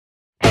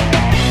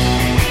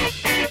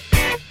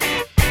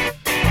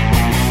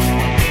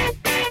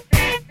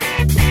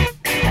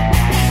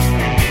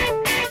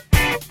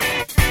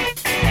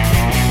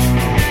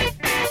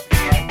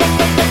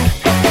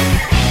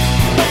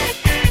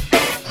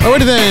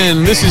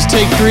then, this is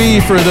take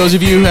 3 for those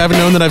of you who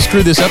haven't known that I've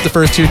screwed this up the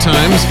first 2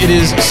 times. It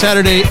is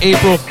Saturday,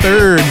 April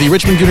 3rd, the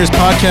Richmond Gooners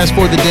podcast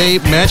for the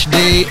day, match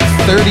day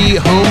 30,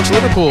 home to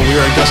Liverpool. We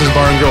are at Gus's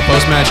Bar and Grill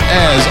post-match.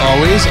 As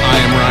always, I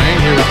am Ryan,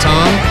 here with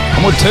Tom.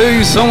 I'm going to tell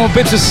you some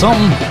bitches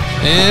something.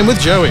 And with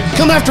Joey.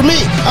 Come after me.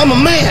 I'm a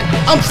man.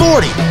 I'm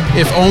 40.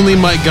 If only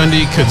Mike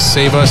Gundy could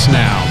save us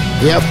now.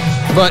 Yep.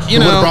 But, He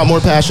would have brought more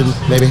passion,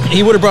 maybe.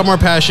 He would have brought more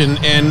passion,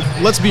 and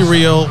let's be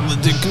real.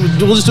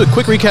 We'll just do a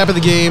quick recap of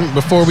the game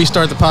before we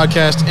start the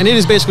podcast, and it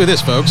is basically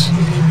this, folks.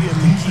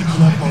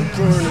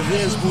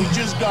 We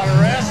just got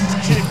our asses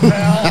kicked,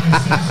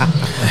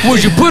 pal.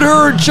 Would you put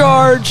her in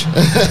charge?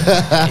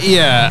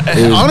 Yeah.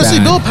 Honestly,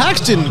 bad. Bill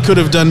Paxton could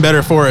have done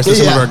better for us than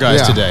some of our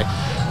guys today.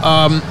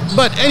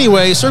 But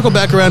anyway, circle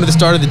back around to the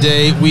start of the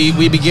day.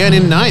 We began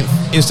in 9th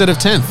instead of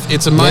 10th.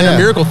 It's a minor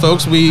miracle,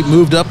 folks. We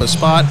moved up a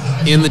spot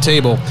in the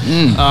table.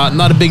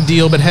 Not a big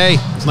deal, but hey,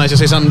 it's nice to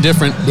say something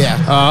different.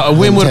 Yeah. A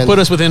win would have put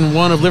us within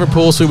 1 of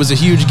Liverpool, so it was a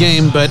huge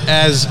game. But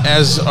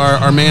as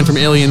our man from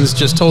Aliens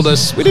just told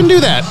us, we didn't do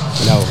that.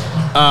 No.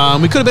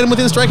 We could have been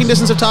within striking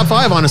distance of top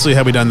 5, honestly,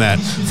 had we done that.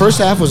 First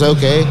half was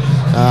okay.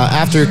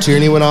 After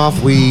Tierney went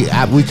off, we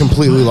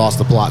completely lost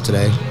the plot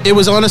today. It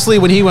was honestly,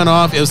 when he went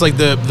off, it was like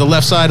the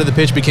left side of the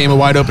pitch became a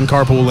wide open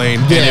carpool lane,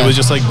 and it was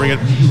just like bring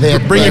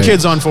your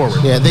kids on forward.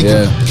 Yeah, they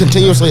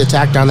continuously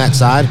attacked down that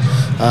side.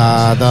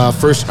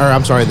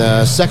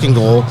 The second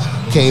goal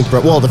came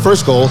from, the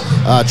first goal,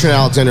 Trent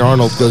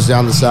Alexander-Arnold goes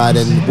down the side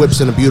and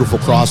whips in a beautiful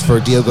cross for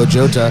Diogo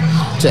Jota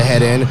to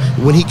head in.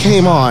 When he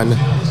came on,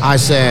 I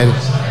said,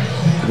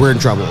 we're in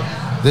trouble.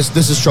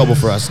 This is trouble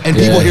for us. And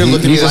people here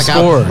looked at me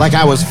like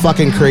I was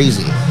fucking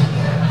crazy.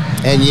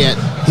 And yet,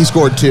 he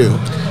scored 2.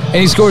 And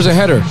he scores a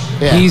header.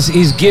 Yeah.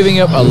 He's giving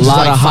up a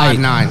lot of height.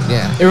 5'9",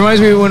 yeah. It reminds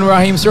me of when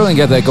Raheem Sterling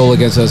got that goal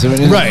against us.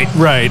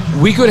 Right.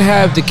 We could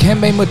have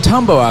Dikembe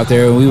Mutombo out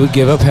there, and we would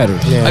give up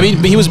headers. Yeah. I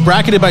mean, he was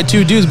bracketed by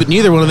 2 dudes, but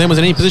neither one of them was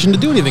in any position to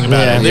do anything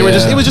about it.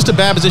 It was just a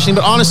bad positioning.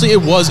 But honestly,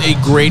 it was a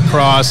great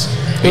cross.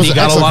 And he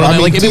got a lot of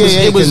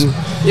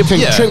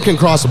it. Trent can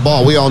cross the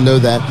ball. We all know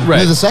that.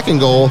 Right. And the second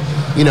goal,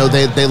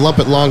 they lump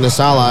it long to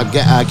Salah.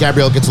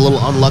 Gabriel gets a little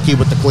unlucky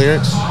with the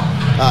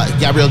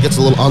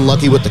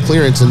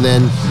clearance. And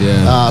then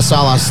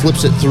Salah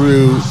slips it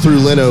through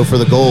Leno for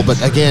the goal. But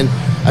again,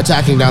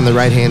 attacking down the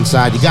right-hand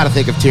side, you got to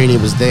think if Tierney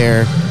was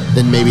there,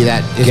 then maybe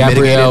that is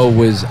Gabriel mitigated.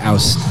 was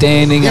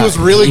outstanding. He was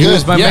really good. He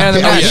was my man of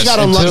the match. He got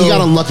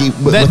unlucky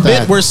with that bit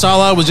that. where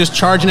Salah was just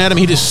charging at him.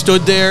 He just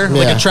stood there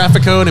like a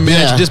traffic cone and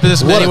managed to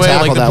dispossess him What a anyway.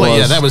 tackle Like the that play,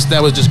 was.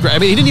 that was just great. I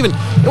mean,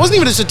 it wasn't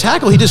even just a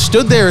tackle. He just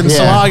stood there, and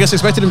Salah, I guess,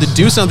 expected him to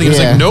do something. He was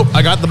like, nope,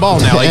 I got the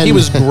ball now. Like, he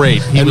was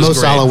great. Mo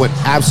Salah went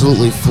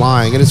absolutely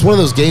flying, and it's one of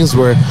those games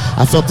where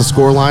I felt the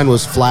scoreline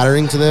was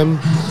flattering to them.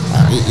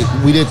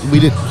 We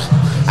did.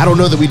 I don't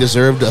know that we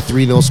deserved a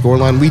 3-0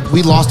 scoreline.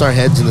 We lost our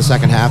heads in the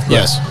second half.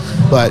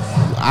 But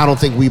I don't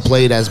think we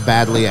played as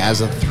badly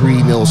as a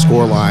 3-0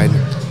 scoreline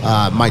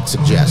might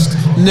suggest.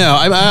 No,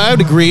 I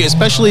would agree,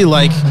 especially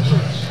like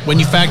when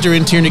you factor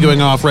in Tierney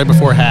going off right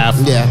before half.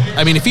 Yeah.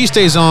 I mean, if he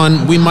stays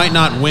on, we might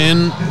not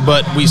win,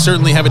 but we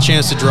certainly have a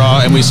chance to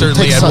draw, and we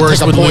certainly at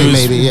worst would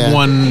lose 1-0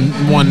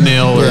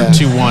 or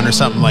 2-1 or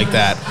something like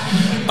that.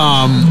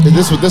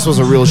 This was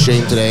a real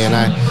shame today, and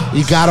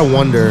you gotta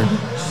wonder.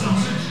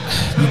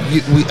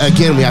 We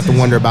have to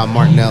wonder about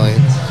Martinelli.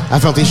 I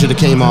felt he should have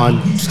came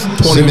on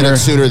 20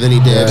 minutes sooner than he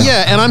did.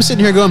 Yeah, and I'm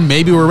sitting here going,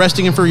 maybe we're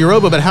resting him for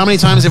Europa, but how many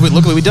times have we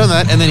done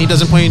that, and then he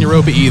doesn't play in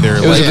Europa either?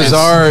 It was a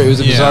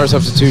bizarre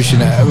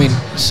substitution. I mean,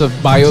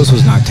 Ceballos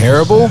was not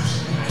terrible,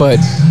 but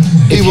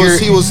he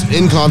was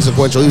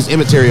inconsequential. He was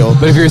immaterial.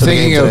 But if you're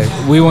thinking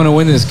of we want to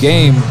win this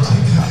game,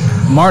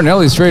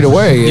 Martinelli straight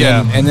away,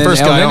 and then El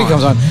Neni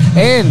comes on,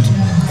 and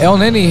El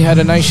Neni had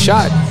a nice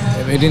shot.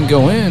 It didn't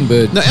go in,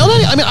 but no, El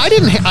Neni, I mean,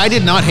 I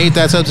did not hate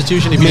that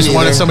substitution. If you just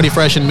wanted somebody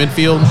fresh in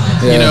midfield,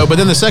 But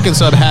then the second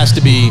sub has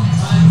to be,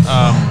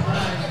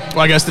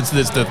 I guess it's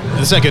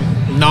the second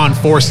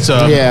non-forced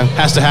sub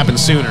has to happen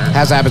sooner.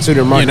 Has to happen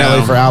sooner.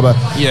 Martinelli for Alba.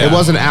 Yeah. It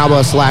wasn't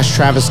Alba /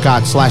 Travis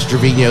Scott /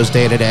 Gervinho's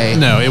day to day.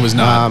 No, it was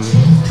not.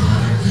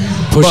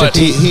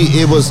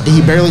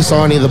 He barely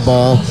saw any of the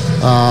ball.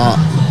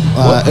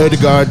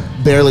 Odegaard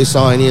barely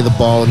saw any of the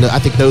ball, and I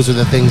think those are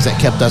the things that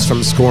kept us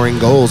from scoring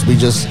goals. We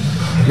just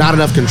not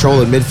enough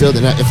control in midfield,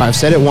 and if I've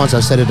said it once,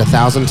 I've said it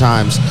 1,000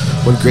 times.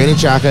 When Granit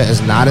Xhaka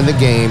is not in the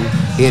game,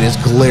 it is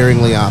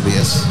glaringly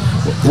obvious.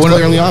 It's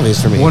glaringly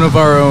obvious for me. One of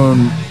our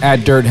own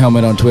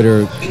 @DirtHelmet on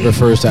Twitter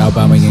refers to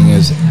Aubameyang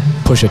as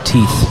Pusha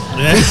Teeth.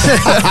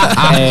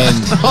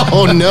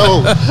 Oh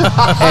no!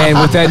 And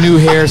with that new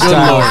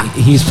hairstyle,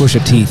 he's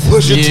Pusha Teeth.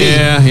 Pusha Teeth.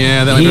 Yeah.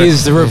 He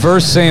is the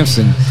reverse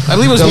Samson. I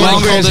believe it was the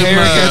longer his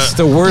hair gets,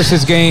 the worse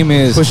his game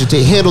is. Pusha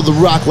Teeth handle the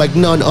rock like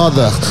none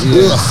other.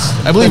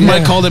 I believe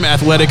Mike called him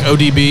Athletic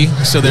ODB,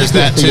 so there's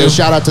that too.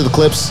 Shout out to the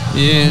Clips.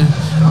 Yeah,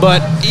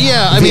 but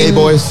I mean,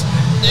 boys.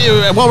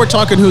 While we're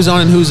talking who's on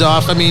and who's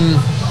off, I mean,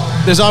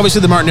 there's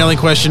obviously the Martinelli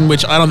question,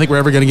 which I don't think we're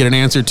ever going to get an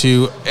answer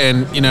to.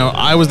 And,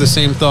 I was the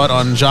same thought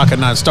on Xhaka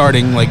not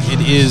starting. Like, it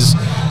is,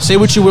 say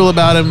what you will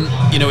about him,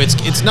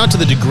 it's not to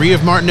the degree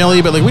of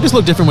Martinelli, but, like, we just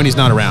look different when he's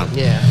not around.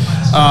 Yeah.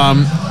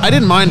 I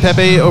didn't mind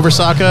Pepe over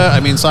Saka. I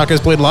mean, Saka's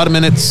played a lot of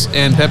minutes,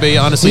 and Pepe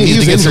honestly needs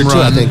to get some run.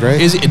 Too, I think, right?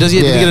 Does he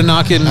have to get a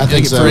knock in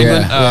for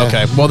England? Yeah.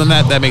 Okay. Well, then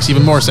that makes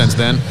even more sense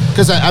then.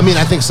 Because I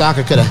think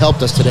Saka could have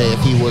helped us today if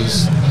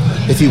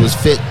he was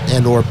fit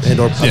and or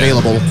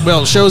available.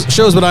 Well,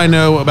 shows what I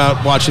know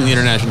about watching the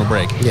international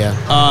break. Yeah.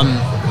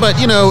 But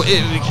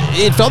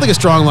it felt like a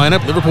strong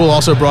lineup. Liverpool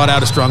also brought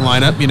out a strong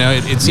lineup.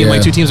 It seemed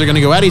like two teams are going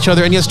to go at each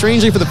other, and yet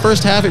strangely for the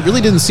first half, it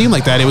really didn't seem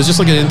like that. It was just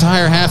like an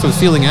entire half of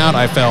feeling out.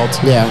 I felt.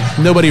 Yeah.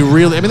 Nobody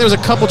really. I mean, there was a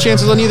couple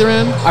chances on either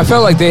end. I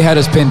felt like they had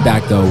us pinned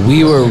back though.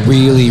 We were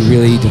really,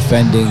 really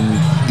defending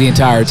the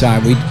entire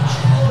time.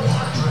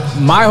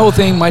 My whole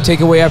thing, my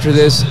takeaway after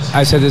this,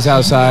 I said this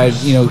outside.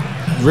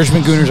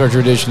 Richmond Gooners, our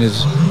tradition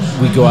is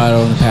we go out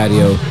on the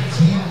patio.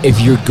 If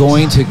you're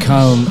going to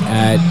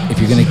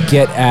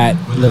get at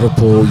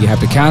Liverpool, you have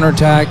to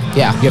counterattack.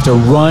 Yeah. You have to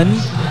run,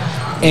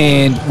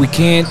 and we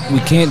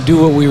can't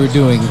do what we were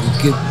doing.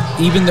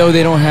 Even though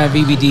they don't have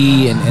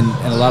EBD and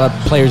a lot of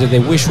players that they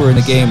wish were in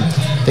the game,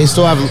 they're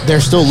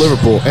still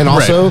Liverpool, and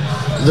also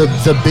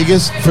the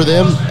biggest for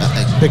them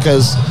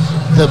because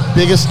the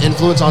biggest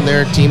influence on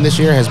their team this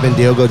year has been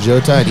Diogo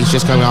Jota, and he's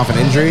just coming off an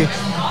injury,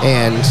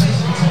 and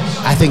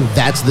I think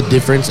that's the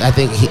difference. I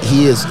think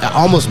he is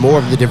almost more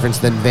of the difference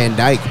than Van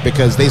Dijk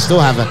because they still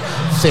have a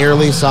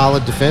fairly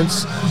solid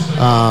defense,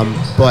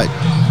 but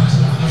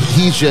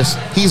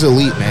he's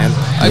elite, man.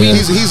 I mean,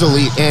 he's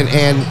elite,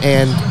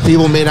 and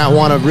people may not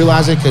want to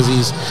realize it because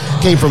he's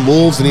came from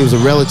Wolves and he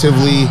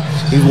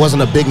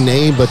wasn't a big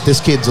name, but this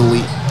kid's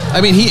elite. I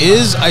mean, he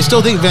is. I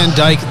still think Van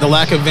Dijk, the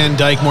lack of Van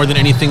Dijk more than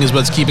anything is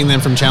what's keeping them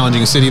from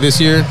challenging City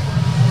this year.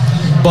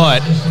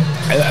 But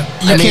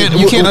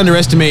you can't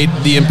underestimate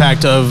the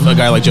impact of a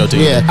guy like Jota.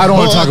 Yeah, I don't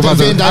want to talk about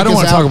them. I don't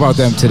want to talk about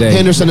them today.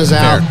 Henderson is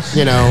out.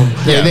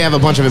 They have a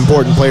bunch of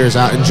important players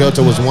out, and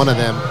Jota was one of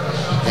them.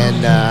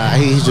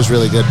 And he's just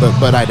really good,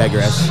 but I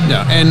digress.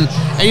 Yeah, and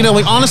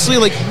like honestly,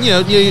 like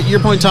your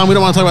point, Tom. We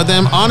don't want to talk about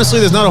them. Honestly,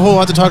 there's not a whole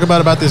lot to talk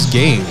about this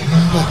game,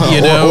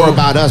 or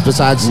about us.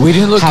 Besides, we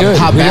didn't look good.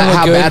 How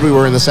bad we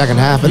were in the second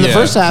half. In the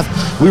first half,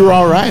 we were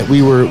all right.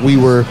 We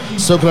were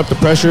soaking up the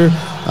pressure.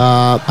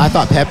 I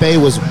thought Pepe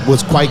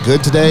was quite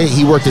good today.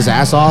 He worked his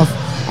ass off.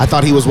 I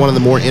thought he was one of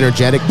the more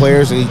energetic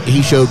players, and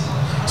he showed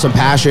some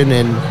passion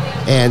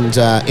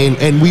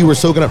and we were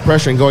soaking up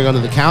pressure and going onto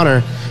the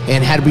counter.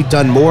 And had we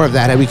done more of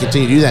that, had we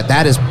continued to do that,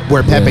 that is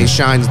where Pepe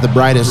shines the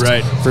brightest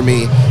for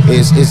me,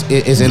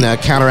 is in a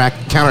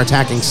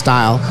counterattacking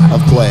style of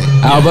play.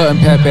 Alba and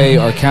Pepe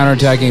are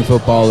counterattacking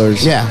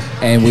footballers. Yeah.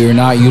 And we were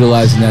not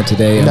utilizing that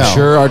today. I'm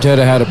sure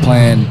Arteta had a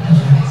plan.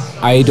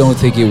 I don't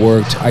think it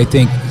worked. I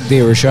think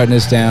they were shutting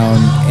us down.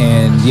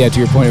 And, to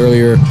your point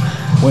earlier,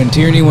 when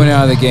Tierney went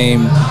out of the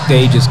game,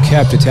 they just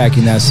kept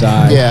attacking that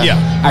side.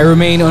 Yeah. I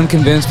remain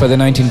unconvinced by the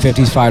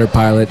 1950s fighter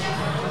pilot.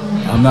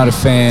 I'm not a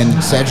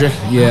fan. Cedric?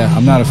 Yeah,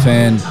 I'm not a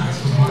fan.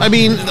 I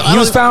mean, he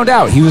was found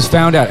out.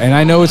 And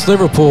I know it's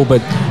Liverpool,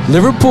 but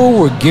Liverpool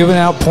were giving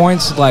out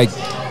points like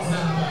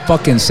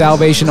fucking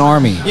Salvation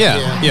Army.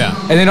 Yeah.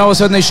 And then all of a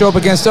sudden they show up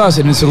against us,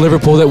 and it's the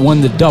Liverpool that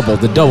won the double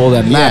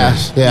that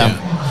matters. Yeah.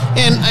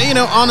 And,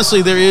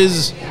 you there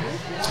is...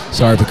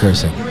 Sorry for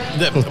cursing.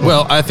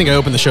 Well, I think I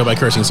opened the show by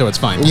cursing, so it's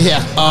fine. Yeah.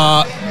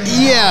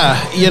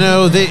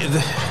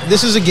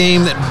 This is a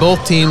game that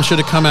both teams should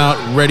have come out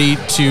ready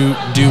to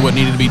do what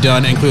needed to be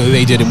done, and clearly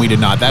they did, and we did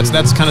not.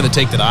 That's kind of the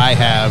take that I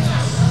have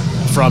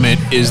from it,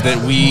 is that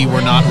we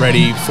were not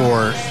ready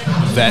for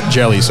that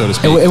jelly, so to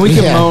speak. And we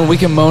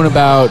can moan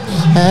about...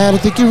 I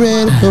don't think you're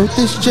ready for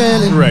this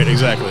jelly. Right,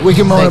 exactly. We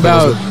can moan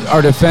about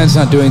our defense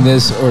not doing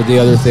this or the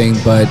other thing,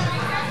 but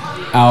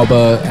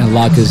Alba and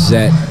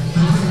Lacazette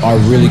are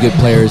really good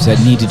players that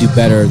need to do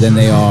better than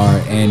they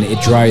are, and it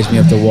drives me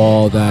up the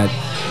wall that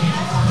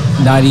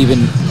not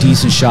even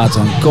decent shots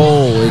on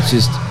goal. It's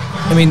just,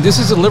 this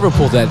is a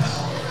Liverpool that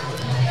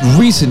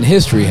recent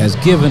history has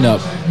given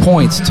up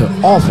points to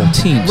awful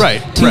teams.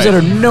 Right. Teams that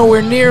are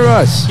nowhere near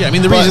us. Yeah,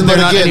 the reason they're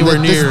not anywhere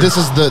near. This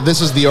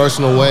is the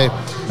Arsenal way.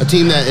 A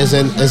team that is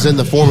in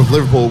the form of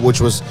Liverpool, which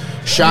was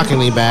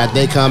shockingly bad.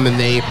 They come and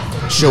they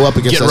show up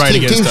against us.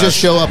 Teams just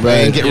show up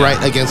and get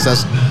right against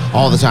us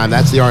all the time.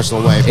 That's the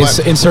Arsenal way. But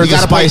insert you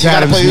got to play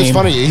who's in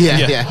front of you.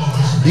 Yeah.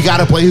 You got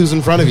to play who's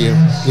in front of you.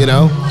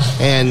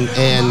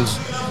 And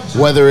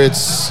whether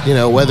it's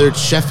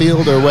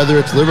Sheffield or whether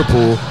it's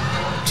Liverpool,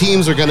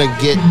 teams are gonna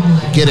get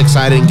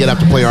excited and get up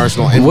to play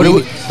Arsenal. And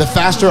the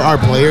faster our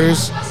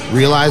players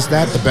realize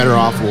that, the better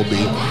off we'll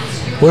be.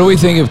 What do we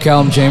think of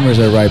Callum Chambers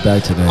at right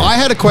back today? I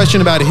had a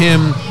question about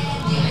him.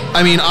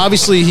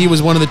 Obviously he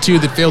was one of the two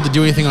that failed to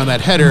do anything on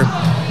that header.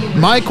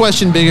 My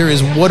question bigger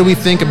is, what do we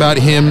think about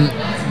him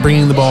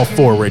bringing the ball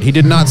forward? He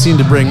did not seem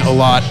to bring a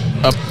lot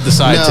up the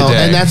side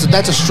today. And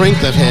that's a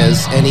strength of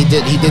his, and he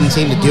didn't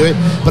seem to do it.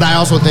 But I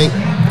also think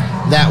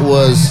that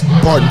was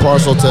part and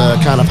parcel to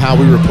kind of how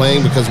we were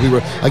playing, because we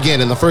were,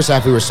 again, in the first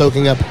half, we were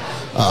soaking up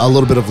a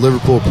little bit of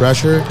Liverpool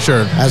pressure.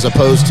 Sure. As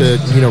opposed to,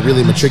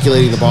 really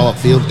matriculating the ball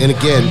upfield. And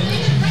again,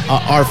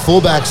 our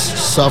fullbacks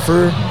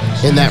suffer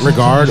in that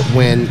regard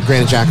when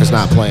Granit Xhaka's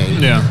not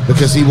playing. Yeah.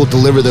 Because he will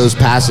deliver those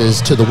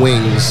passes to the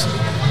wings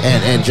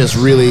and just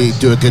really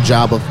do a good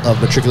job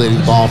of matriculating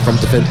the ball from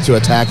defense to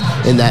attack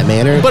in that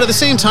manner. But at the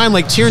same time,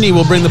 like, Tierney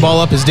will bring the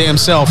ball up his damn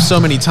self so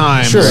many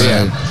times. Sure,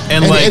 yeah.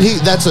 And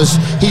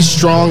he's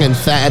strong and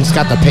fat and he's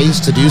got the pace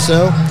to do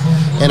so.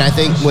 And I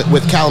think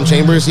with Callum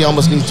Chambers, he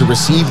almost needs to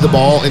receive the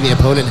ball in the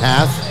opponent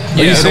half.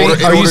 Are you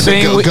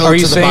saying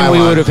we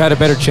would have had a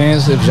better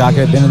chance if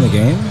Xhaka had been in the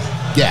game?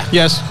 Yeah.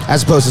 Yes.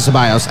 As opposed to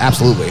Ceballos,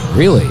 absolutely.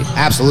 Really?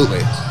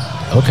 Absolutely.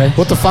 Okay.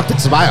 What the fuck did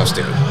Ceballos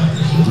do?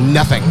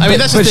 Nothing. I mean,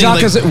 that's the thing.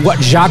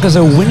 Xhaka's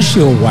a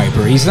windshield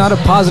wiper. He's not a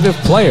positive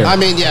player. I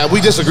mean, yeah,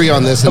 we disagree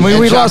on this.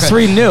 We lost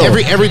 3-0.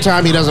 Every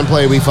time he doesn't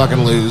play, we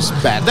fucking lose.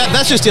 Bad.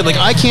 That's just it. Like,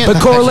 I can't.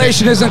 But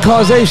correlation isn't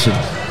causation.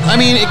 I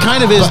mean, it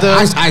kind of is, though.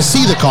 I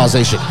see the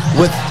causation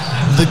with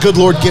the good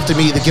Lord gifted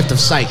me the gift of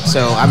sight,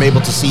 so I'm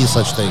able to see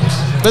such things.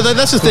 But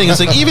that's the thing. It's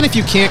like, even if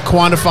you can't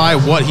quantify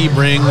what he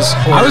brings.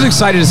 I was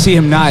excited to see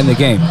him not in the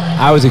game.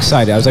 I was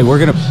excited. I was like, we're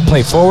going to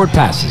play forward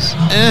passes.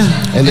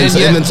 And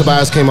then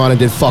Ceballos came on and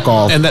did fuck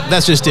all. And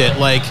that's just it.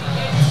 Like,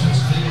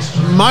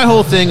 my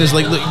whole thing is,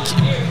 like,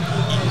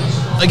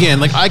 again,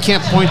 like, I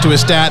can't point to a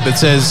stat that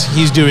says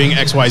he's doing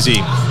X, Y,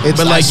 Z.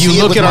 But, like, you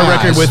look at our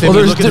record with him,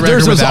 you look at the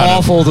record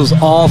without him. Those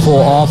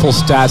awful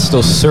stats,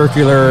 those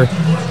circular,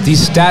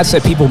 these stats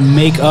that people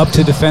make up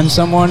to defend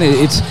someone.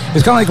 It's kind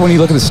of like when you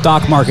look at the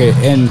stock market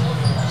and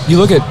you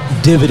look at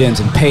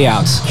dividends and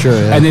payouts. Sure,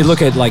 yeah. And they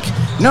look at, like,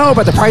 no,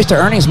 but the price to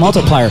earnings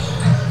multiplier.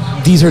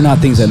 These are not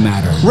things that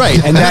matter.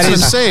 Right. And that's what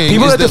I'm saying.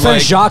 People that defend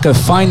Xhaka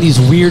find these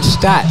weird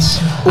stats.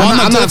 Well,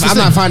 I'm not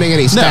finding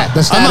any stat. No,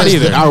 the stat is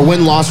either. Our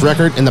win-loss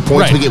record and the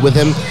points we get with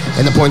him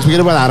and the points we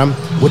get without him,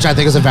 which I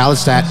think is a valid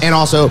stat, and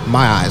also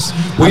my eyes.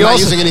 I'm not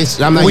using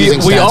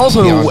stats. We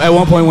also at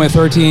one point went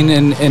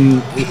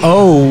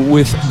 13-0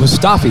 with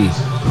Mustafi,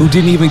 who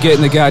didn't even get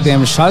in the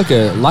goddamn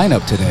Schalke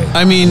lineup today.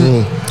 I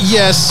mean,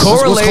 yes.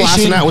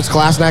 Correlation. Was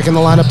Kolasinac in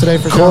the lineup today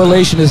for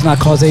correlation is not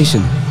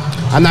causation.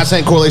 I'm not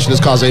saying correlation is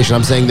causation.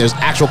 I'm saying there's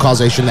actual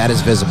causation that is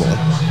visible.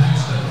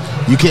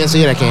 You can't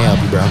see it, I can't help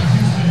you, bro.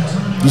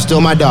 You still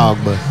my dog,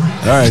 but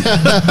all right.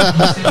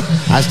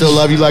 I still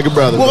love you like a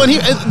brother. Well, and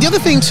the other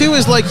thing too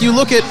is, like, you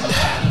look at.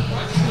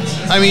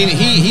 I mean,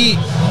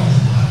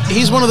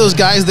 he's one of those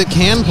guys that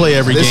can play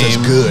every game. This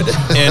is good.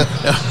 And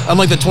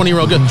unlike the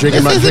 20-year-old good.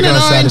 Drinking this isn't an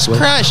orange Sadness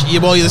crash. Yeah,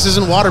 well, this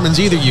isn't Waterman's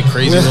either, you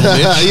crazy little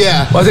bitch.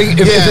 Yeah. Well, I think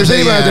if there's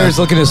anybody out there that's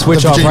looking to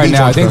switch off right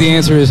now, I think the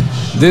answer is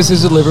this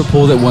is a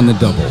Liverpool that won the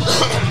double.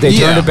 They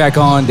turned it back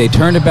on. They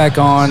turned it back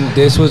on.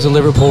 This was a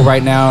Liverpool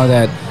right now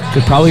that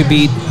could probably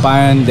beat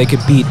Bayern. They could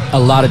beat a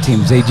lot of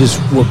teams. They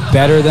just were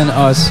better than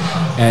us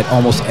at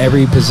almost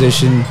every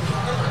position.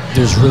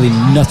 There's really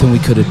nothing we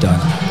could have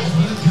done.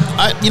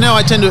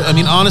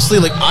 Honestly,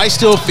 like, I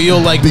still feel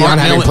like beyond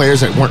having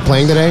players that weren't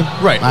playing today.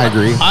 Right. I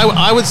agree.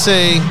 I would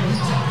say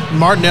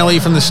Martinelli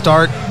from the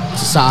start.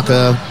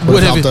 Saka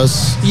would have helped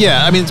us.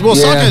 Yeah, I mean,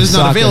 Saka is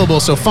not available,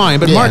 so fine.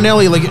 But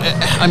Martinelli, like,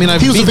 I mean,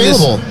 I've he was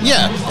available.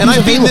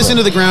 I've beaten this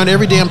into the ground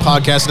every damn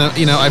podcast.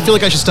 And I feel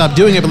like I should stop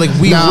doing it. But, like,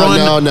 we run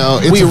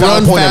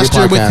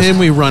faster with him.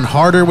 We run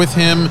harder with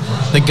him.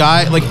 The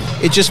guy, like,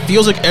 it just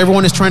feels like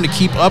everyone is trying to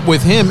keep up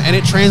with him, and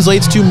it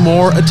translates to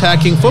more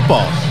attacking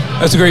football.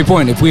 That's a great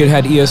point. If we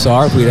had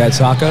ESR, if we had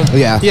Saka,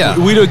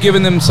 we'd have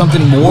given them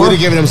something more. We'd have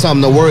given them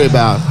something to worry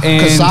about.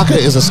 Because Saka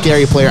is a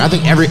scary player. I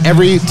think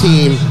every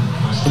team,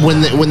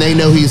 when they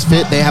know he's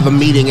fit, they have a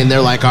meeting and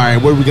they're like, all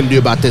right, what are we going to do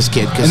about this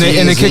kid? And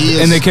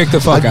they kick the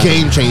fuck out. A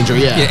game changer,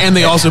 and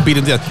they also beat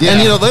him to death. Yeah.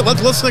 And,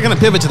 let's kind of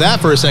pivot to that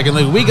for a second.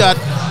 Like, we got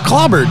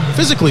clobbered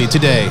physically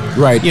today.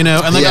 Right. I'm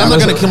not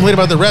going to complain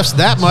about the refs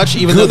that much,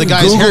 even though the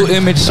guy's Google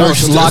image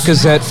search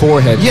Lacazette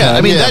forehead. Yeah,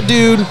 I mean, that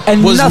dude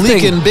was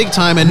leaking big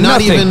time and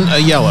not even a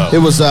yellow. It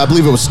was, I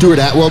believe it was Stuart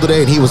Atwell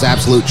today, and he was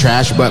absolute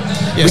trash. But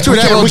Stuart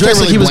Atwell dressed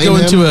like he was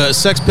going to a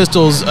Sex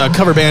Pistols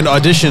cover band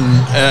audition.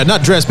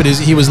 Not dressed, but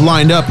he was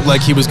lined up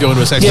like he was going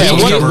to a Sex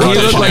Pistols cover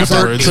audition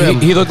afterwards.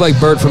 He looked like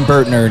Bert from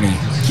Bert and Ernie.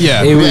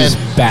 Yeah, it was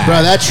bad.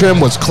 Bro, that trim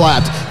was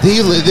clapped.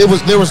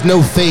 There was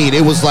no fade.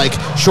 It was like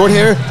short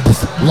hair,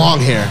 long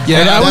hair.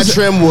 Yeah, that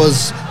trim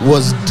was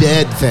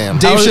dead, fam.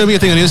 Dave showed me a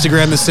thing on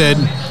Instagram that said,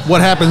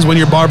 "What happens when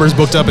your barber's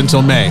booked up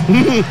until May?"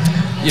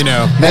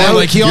 Man,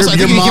 like he also, I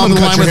think he came on the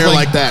line with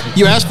like that.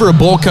 You asked for a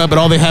bowl cut, but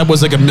all they had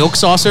was like a milk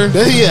saucer.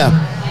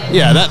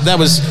 Yeah, that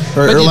was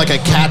or like a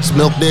cat's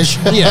milk dish.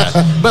 Yeah,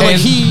 but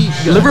like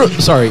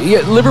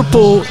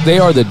Liverpool, they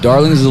are the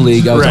darlings of the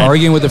league. I was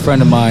arguing with a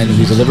friend of mine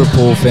who's a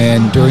Liverpool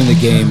fan during the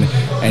game,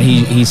 and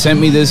he sent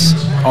me this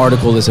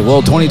article that said,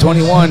 well,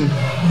 2021,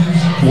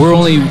 we're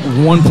only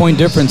 1 point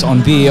difference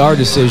on VAR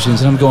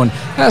decisions, and I'm going,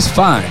 that's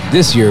fine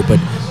this year, but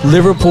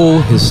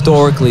Liverpool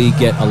historically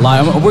get a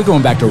lot. We're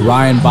going back to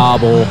Ryan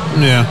Babel.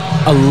 Yeah,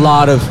 a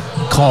lot of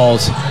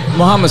calls.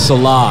 Mohamed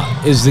Salah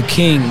is the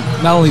king,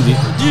 not only the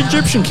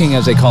Egyptian king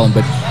as they call him,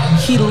 but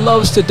he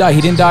loves to dive.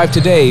 He didn't dive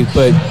today,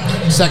 but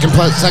Second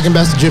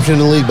best Egyptian in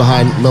the league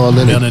behind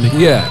Melanini.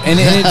 yeah, and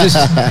it just.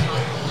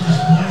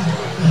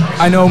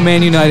 I know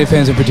Man United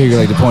fans in particular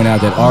like to point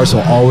out that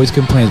Arsenal always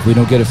complains we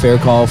don't get a fair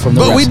call from the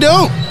But refs. we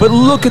don't. But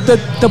look at the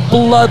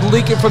blood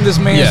leaking from this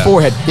man's Yeah.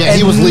 forehead. Yeah, and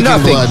he was leaking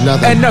nothing, blood.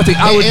 Nothing. And nothing.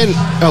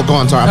 Oh, go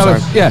on. Sorry. I'm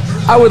sorry. Yeah,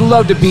 I would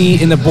love to be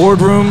in the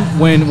boardroom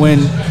when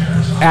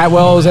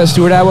Atwell, is that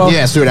Stuart Atwell?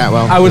 Yeah, Stuart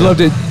Atwell. I would love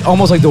to,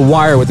 almost like The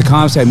Wire with the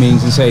Comstat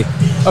meetings, and say,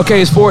 okay,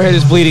 his forehead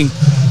is bleeding,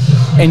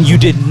 and you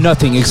did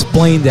nothing.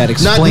 Explain that.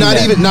 Explain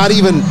that. Not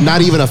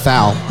even a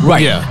foul.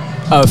 Right. Yeah.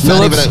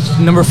 Phillips,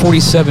 number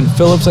 47.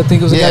 Phillips, I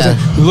think was the guy's name,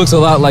 who looks a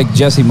lot like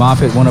Jesse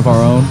Moffitt, one of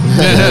our own.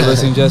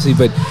 Listening, Jesse.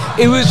 But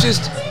it was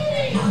just,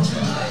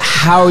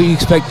 how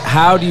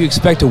do you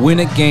expect to win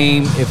a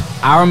game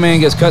if our man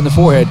gets cut in the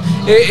forehead?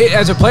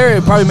 As a player,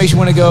 it probably makes you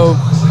want to go,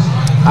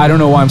 I don't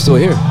know why I'm still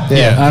here.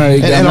 Yeah. I don't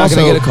know. I'm not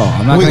going to get a call.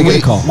 I'm not going to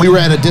get a call. We were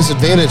at a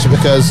disadvantage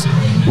because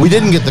we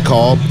didn't get the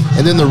call,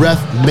 and then the ref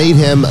made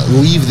him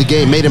leave the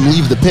game, made him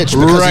leave the pitch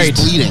because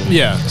he's bleeding.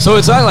 Yeah. So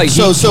it's not like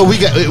So we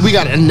got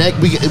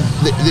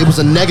it was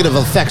a negative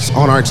effect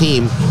on our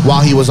team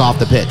while he was off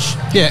the pitch.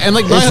 Yeah, and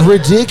like It's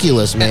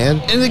ridiculous, man.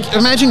 And like,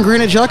 imagine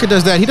Granit Xhaka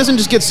does that. He doesn't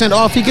just get sent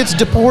off; he gets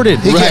deported.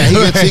 He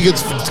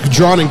gets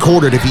drawn and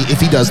quartered if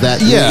he does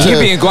that. Yeah. He'd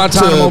be in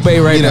Guantanamo Bay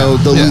right now.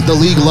 The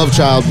league love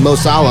child Mo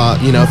Salah.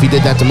 If he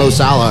did that to Mo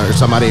Salah or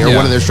somebody or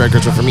one of their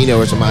strikers or Firmino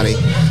or somebody.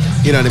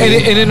 You know what I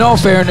mean? And in all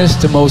fairness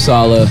to Mo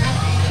Salah,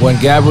 when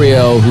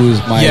Gabriel, he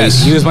was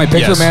my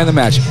pick for man of the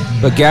match,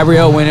 but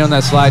Gabriel went in on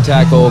that slide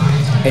tackle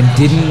and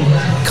didn't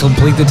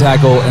complete the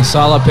tackle, and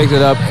Salah picked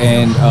it up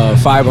and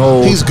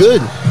 5-hole. He's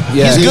good.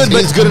 Yeah. He's good,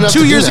 but he's good enough.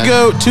 2 years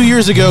ago,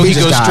 he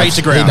just goes dives. straight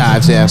to ground. He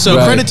dives, yeah. So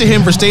Right. credit to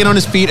him for staying on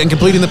his feet and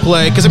completing the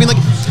play. Because I mean, like,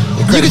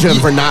 Credit to him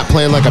for not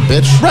playing like a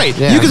bitch. right.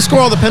 Yeah. You can score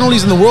all the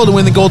penalties in the world and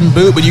win the Golden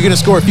Boot, but you're going to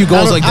score a few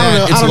goals like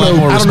that. It's a lot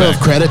more I don't know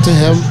respect. if credit to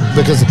him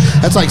because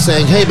that's like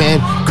saying, "Hey man,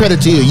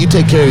 credit to you. You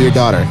take care of your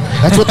daughter."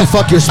 That's what the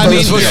fuck you're supposed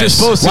mean, to what do. you're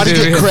supposed to Why do you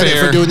do, get yeah, credit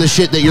fair. for doing the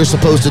shit that you're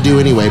supposed to do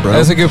anyway, bro?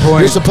 That's a good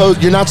point.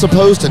 You're not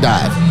supposed to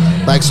dive.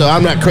 Like, so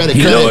I'm not credit.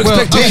 No credit.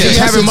 expectations, Yes,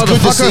 having it's good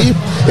to motherfucker.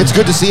 see. It's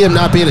good to see him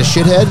not being a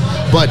shithead,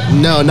 but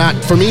no, not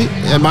for me.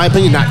 In my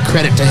opinion, not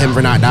credit to him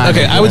for not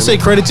diving. Okay, I would say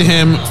credit to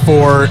him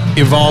for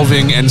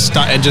evolving and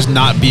just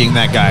not being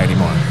that guy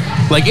anymore.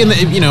 Like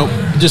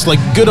just like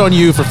good on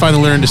you for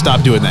finally learning to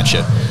stop doing that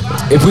shit.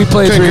 If we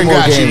play 3 more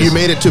Congrats, games, you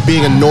made it to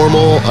being a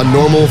normal,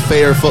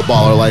 fair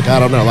footballer. Like, I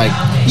don't know, like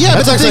Yeah,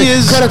 but that's the like thing saying,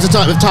 is- credit to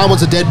Tom. If Tom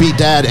was a deadbeat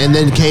dad and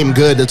then came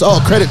good, that's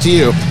credit to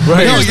you.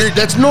 Right. No,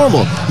 that's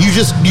normal. You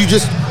just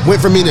went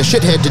from being a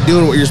shithead to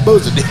doing what you're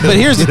supposed to do. But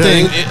here's the You know what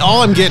I thing: mean?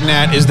 all I'm getting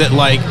at is that,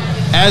 like,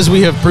 as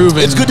we have proven,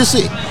 It's good to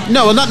see.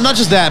 No, not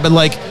just that, but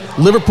like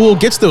Liverpool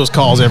gets those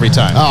calls every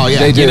time. Oh yeah,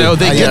 They do. You know,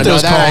 they get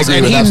those calls,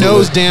 and he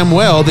knows damn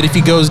well that if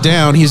he goes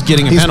down, he's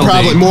getting a He's penalty.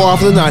 probably more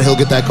often than not he'll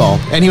get that call.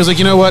 And he was like,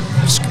 you know what?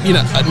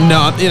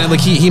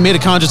 Like he made a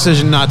conscious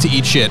decision not to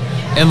eat shit.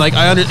 And like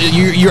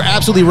you're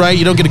absolutely right.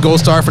 You don't get a gold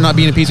star for not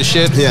being a piece of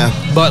shit. Yeah.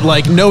 But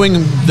like knowing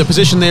the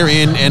position they're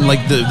in and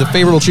like the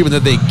favorable treatment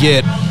that they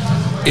get,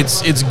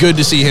 it's good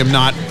to see him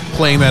not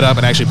playing that up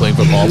and actually playing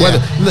football. Yeah.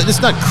 Whether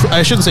it's not,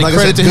 I shouldn't say Like I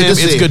credit said, to good him.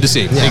 to It's see. good to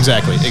see. Yeah.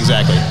 Exactly.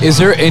 is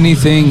there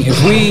anything, if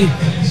we,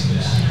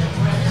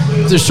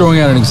 just throwing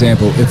out an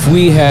example, if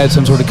we had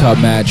some sort of cup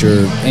match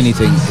or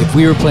anything, if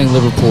we were playing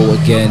Liverpool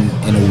again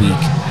in a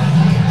week,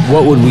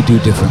 what would we do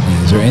differently?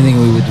 Is there anything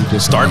we would do differently?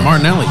 Start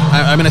Martinelli.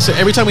 I mean, I say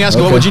every time we ask,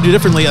 what would you do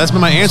differently? That's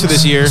been my answer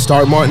this year.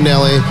 Start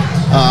Martinelli,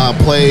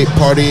 play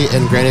Partey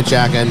and Granit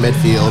Xhaka in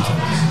midfield.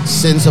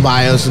 Send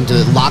Ceballos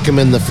lock him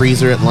in the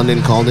freezer at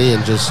London Colney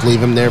and just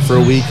leave him there for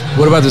a week.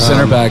 What about the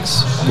center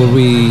backs? Would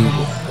we,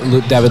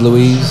 David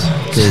Luiz?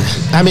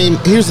 'Cause I mean,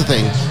 here's the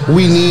thing: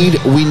 we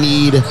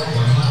need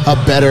a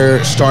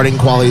better starting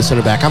quality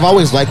center back. I've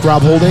always liked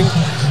Rob Holding,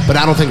 but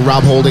I don't think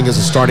Rob Holding is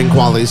a starting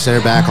quality center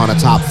back on a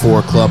top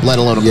 4 club, let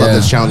alone a club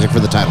that's challenging for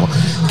the title.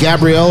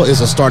 Gabriel is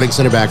a starting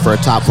center back for a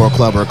top 4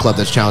 club or a club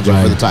that's challenging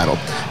for the title.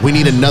 We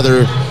need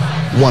another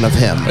one of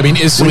him. I mean,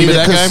 is We need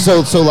Saliba that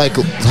guy? So like,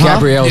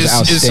 Gabriel's Is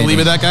outstanding.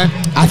 Saliba that guy?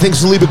 I think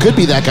Saliba could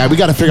be that guy. We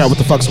got to figure out what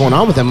the fuck's going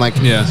on with him. Like,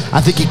 Yeah.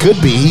 I think he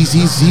could be. He's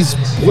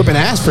whipping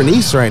ass for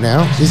Nice right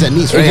now. He's at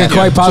Nice right It now. could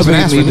quite He's possibly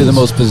whipping ass be for the Nice.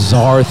 most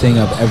bizarre thing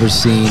I've ever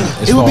seen.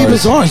 It would be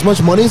bizarre as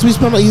much money as we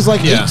spent. He's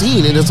like Yeah.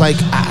 18, and it's like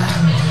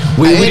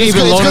We and didn't it's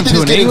even good- it's loan good him that to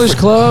he's an getting English fir-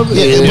 club.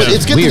 Yeah, It's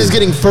it's good that weird. he's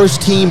getting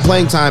first team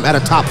playing time at a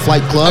top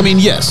flight club. I mean,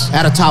 yes.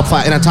 at a top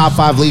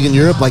 5 league in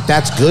Europe. Like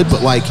that's good,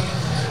 but like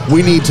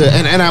we need to,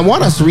 and I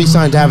want us to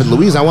re-sign David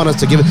Luiz. I want us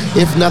to give,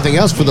 if nothing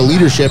else, for the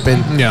leadership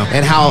and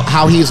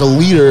how he's a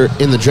leader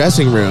in the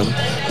dressing room.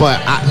 But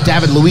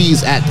David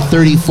Luiz at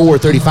 34,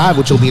 35,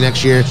 which will be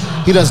next year,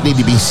 he doesn't need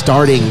to be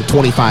starting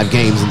 25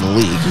 games in the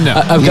league. No.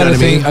 I've You got know to what I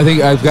think. mean? I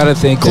think I've got to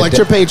think. Collect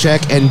your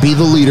paycheck and be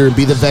the leader,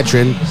 be the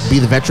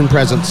veteran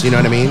presence. You know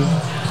what I mean?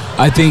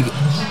 I think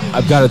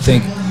I've got to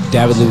think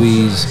David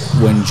Luiz,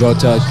 when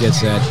Jota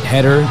gets that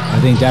header, I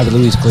think David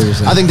Luiz clears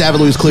that. I think David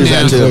Luiz clears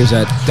that too. Clears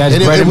that. That's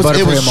And bread it and was, butter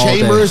it for was him all day.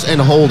 Chambers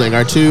and Holding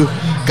are two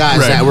guys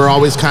Right. that we're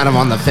always kind of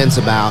on the fence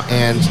about.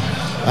 And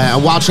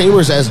while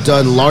Chambers has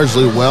done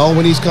largely well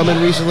when he's come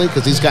in recently,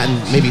 because he's gotten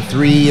maybe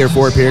 3 or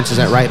 4 appearances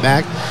at right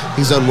back,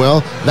 he's done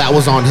well. That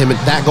was on him.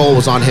 That goal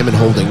was on him and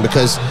Holding,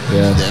 because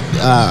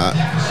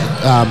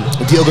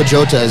Diogo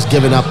Jota has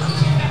given up,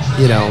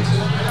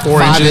 4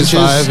 5 inches,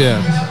 inches 5,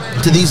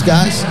 yeah. to these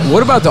guys.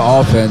 What about the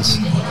offense?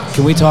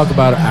 Can we talk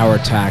about our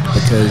attack?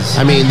 Because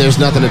I mean, there's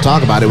nothing to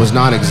talk about. It was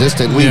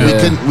non-existent. We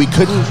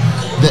couldn't.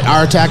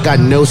 Our attack got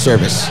no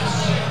service.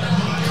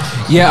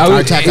 Our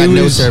attack got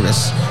no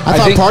service. I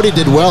thought Partey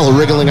did well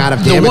wriggling out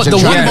of damage and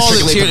trying to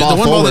circulate the ball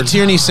one forward. ball that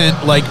Tierney sent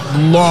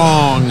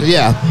long.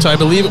 Yeah. So I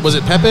believe it was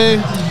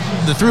Pepe.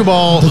 The through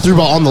ball. The through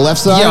ball on the left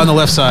side? Yeah, on the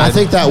left side. I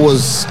think that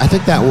was. Might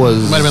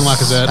have been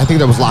Lacazette. I think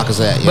that was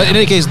Lacazette. Yeah. But in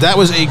any case, that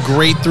was a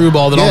great through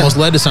ball that almost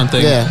led to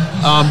something.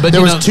 Yeah. But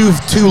there was too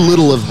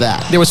little of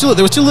that. There was too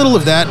little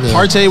of that. Yeah.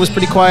 Partey was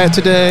pretty quiet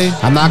today.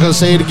 I'm not going to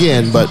say it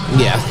again, but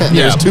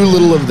there's too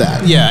little of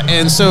that. Yeah,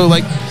 and so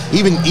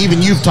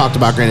even you've talked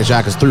about Granit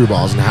Xhaka's through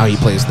balls and how he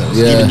plays those.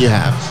 Yeah. Even you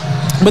have.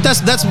 But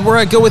that's where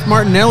I go with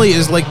Martinelli,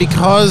 is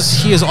because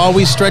he is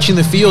always stretching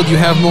the field, you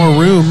have more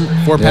room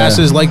for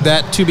passes like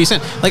that to be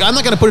sent. I'm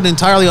not going to put it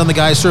entirely on the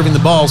guys serving the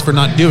balls for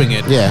not doing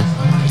it. Yeah.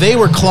 They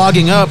were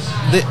clogging up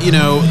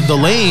the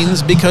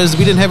lanes because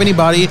we didn't have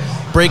anybody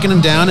breaking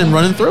them down and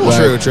running through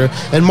them. True.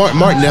 And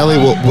Martinelli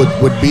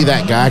would be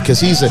that guy, because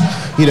he's a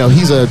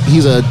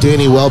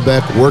Danny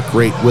Welbeck work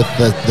rate with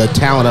the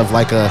talent of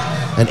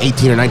an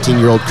 18 or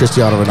 19-year-old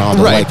Cristiano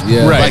Ronaldo.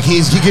 Right. He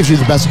gives you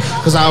the best,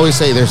 because I always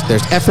say there's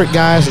effort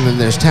guys, and then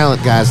there's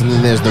talent guys, and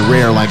then there's the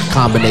rare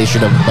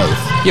combination of both.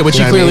 Yeah, which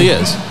he clearly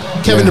is.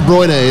 Kevin De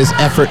Bruyne is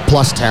effort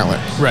plus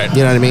talent. Right.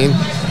 You know what I mean?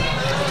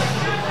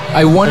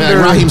 I wonder.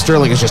 Raheem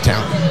Sterling is just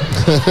talent.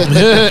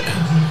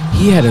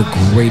 He had a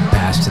great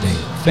pass today.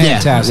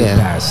 Fantastic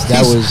pass.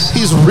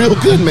 He's real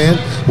good, man.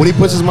 When he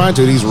puts his mind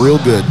to it, he's real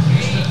good.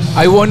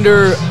 I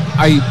wonder.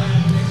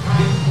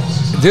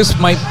 This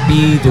might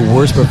be the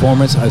worst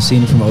performance I've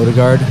seen from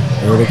Odegaard,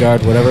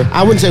 whatever.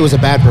 I wouldn't say it was a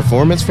bad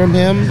performance from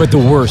him, But the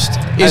worst.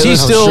 Is he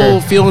still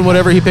feeling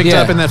whatever he picked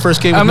up in that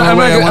first game with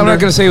Norway? I'm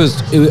not going to say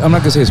I'm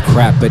not going to say it's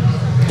crap, but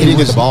he didn't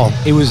get the ball.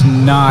 It was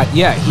not.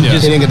 Yeah, he He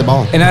didn't get the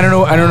ball. And I don't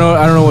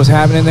know what's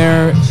happening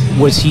there.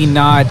 Was he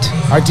not?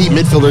 Our deep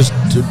midfielders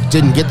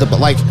didn't get the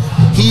ball.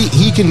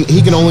 He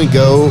can only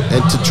go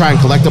and to try and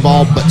collect the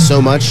ball, but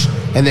so much,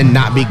 and then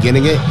not be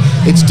getting it.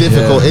 It's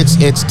difficult.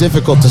 Yeah. It's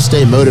difficult to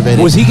stay motivated.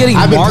 Was he getting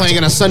I've been marked? playing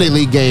in a Sunday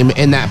league game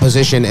in that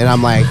position, and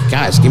I'm like,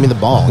 guys, give me the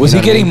ball. Was You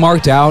he know what I getting mean?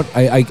 marked out?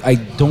 I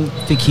don't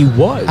think he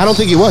was. I don't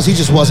think he was. He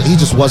just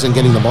wasn't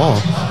getting the ball.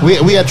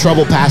 We had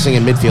trouble passing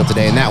in midfield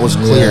today, and that was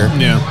clear.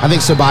 Yeah. I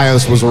think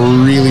Ceballos was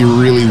really,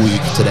 really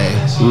weak today.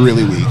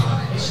 Really weak.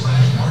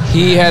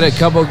 He had a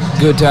couple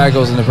good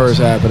tackles in the first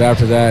half, but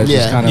after that, it's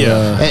just kind of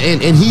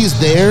and he's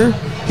there.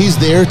 He's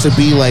there to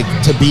be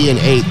an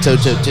 8,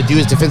 to do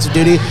his defensive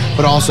duty,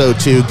 but also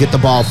to get the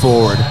ball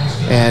forward.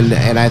 And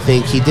I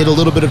think he did a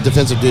little bit of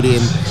defensive duty,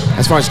 and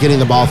as far as getting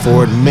the ball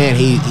forward, man,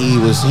 he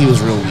was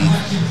real weak.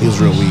 He was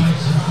real weak.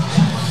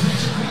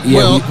 Yeah,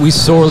 Well- we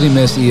sorely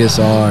missed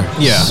ESR.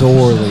 Yeah.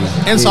 Sorely.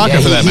 And Saka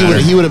for that matter.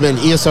 He would have been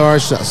ESR,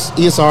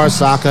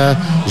 Saka,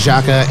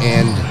 Xhaka,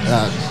 and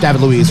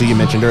David Luiz, who you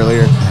mentioned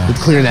earlier, with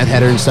clearing that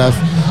header and stuff.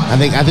 I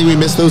think we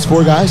missed those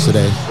 4 guys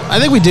today. I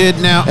think we did.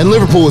 Now, And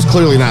Liverpool was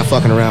clearly not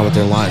fucking around with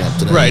their lineup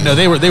today. right? No,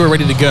 they were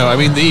ready to go. I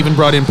mean, they even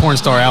brought in porn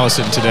star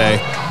Allison today.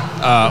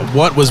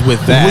 What was with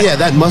that? Well, yeah,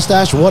 that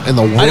mustache. What in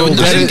the world? I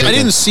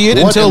didn't see it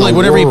What until in the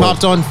whenever he world?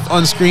 popped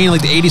on screen, the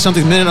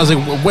 80-something minute. I was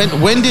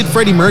like, when did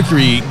Freddie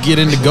Mercury get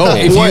into goal?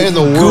 If What you in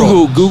the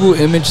world? Google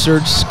image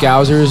search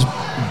Scousers,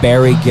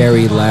 Barry,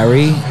 Gary,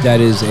 Larry, that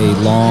is a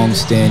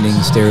long-standing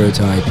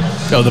stereotype.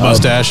 Oh, the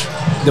mustache.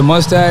 The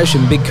mustache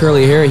and big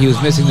curly hair. He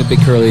was missing the big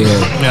curly hair.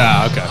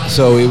 Yeah, okay.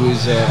 So it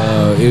was.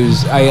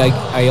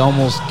 I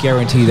almost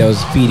guarantee that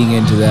was feeding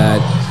into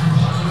that.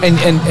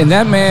 And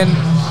that man,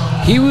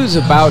 he was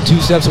about 2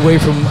 steps away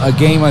from a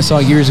game I saw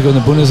years ago in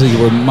the Bundesliga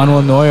where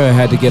Manuel Neuer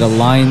had to get a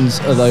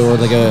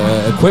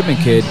equipment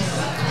kid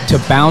to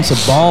bounce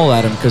a ball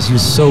at him because he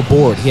was so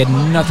bored. He had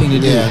nothing to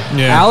do.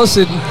 Yeah.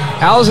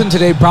 Allison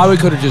today probably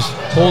could have just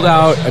pulled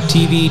out a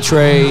TV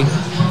tray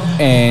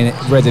and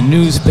read the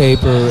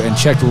newspaper and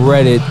checked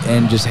Reddit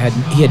and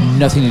he had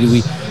nothing to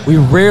do. We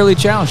rarely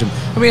challenged him.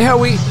 I mean, how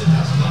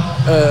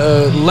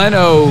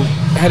Leno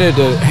had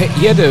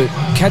to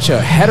catch a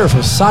header for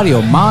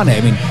Sadio Mane.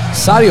 I mean,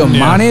 Sadio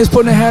Mane is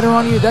putting a header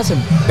on you. That's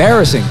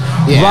embarrassing.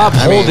 Yeah, Rob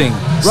Holding.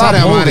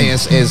 Sadio Mane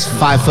is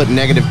 5 foot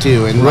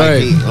 -2, and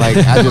Right.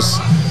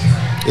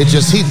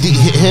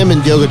 him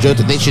and Diogo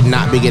Jota, they should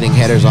not be getting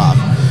headers off.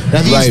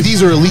 Now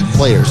these are elite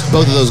players.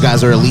 Both of those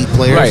guys are elite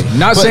players. Right.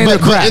 Not saying they're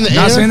crap. In the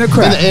Not air, saying they're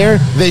crap. In the air,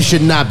 they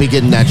should not be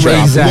getting that shot.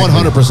 Exactly.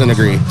 100%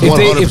 agree.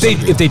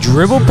 If they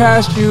dribble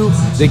past you,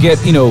 they get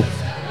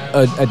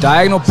a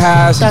diagonal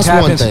pass. That's and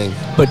tap one ins, thing.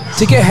 But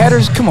to get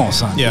headers, come on,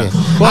 son. Yeah.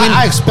 Well,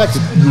 I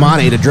expected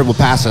Mane to dribble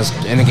past us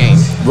in a game.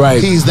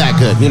 Right. He's that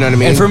good. You know what I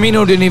mean? And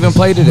Firmino didn't even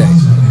play today.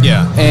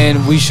 Yeah.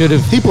 And we should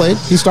have. He played.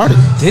 He started.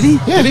 Did he?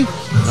 Yeah. Did he?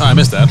 Oh, I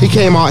missed that. He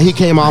came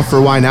off for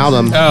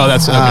Wijnaldum. Oh,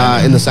 that's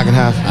okay. In the second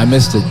half. I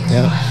missed it.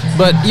 Yeah.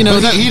 But you know,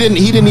 But he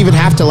didn't even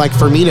have to like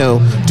Firmino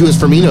do his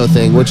Firmino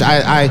thing, which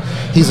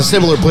he's a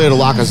similar player to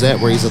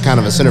Lacazette, where he's a kind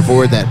of a center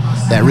forward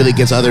that really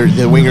gets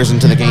the wingers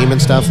into the game and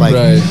stuff like.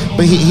 Right.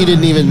 But he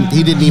didn't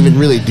even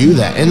really do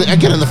that. And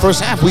again, in the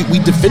first half, we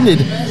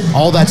defended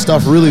all that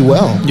stuff really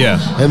well. Yeah.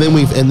 And then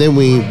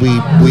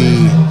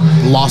we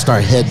lost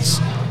our heads.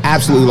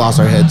 Absolutely lost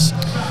our heads.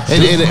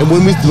 And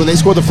when they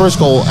scored the first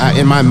goal,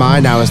 in my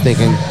mind, I was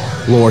thinking,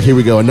 Lord, here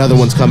we go. Another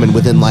one's coming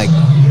within like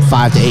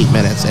 5 to 8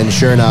 minutes. And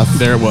sure enough,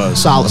 there it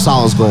was.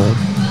 Salah's goal.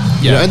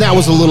 Yeah. You know, and that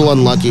was a little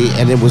unlucky,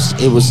 and it was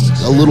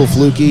a little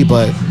fluky,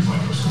 but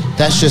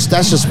that's just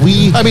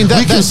we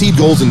concede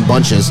goals in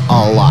bunches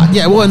a lot.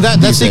 Yeah, well, and that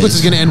these sequence days.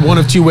 is going to end one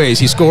of two ways.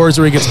 He scores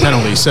or he gets a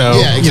penalty. So,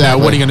 Yeah, exactly. you know,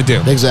 what are you going to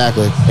do?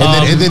 Exactly.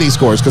 And then he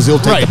scores because he'll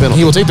take the penalty.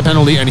 He will take the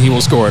penalty and he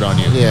will score it on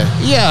you. Yeah.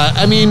 Yeah,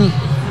 I mean,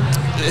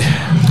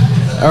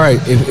 All right,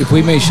 if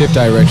we may shift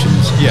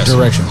directions. Yes.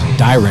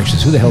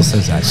 Directions. Who the hell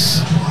says that?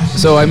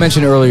 So I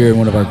mentioned earlier in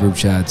one of our group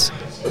chats,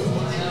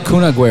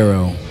 Kun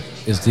Aguero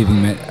is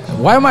leaving.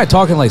 Why am I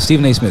talking like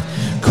Stephen A. Smith?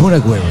 Kun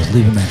Aguero is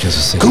leaving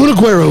Manchester City. Kun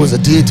Aguero is a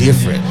dear, dear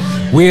friend.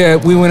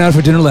 We went out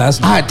for dinner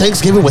last night. I had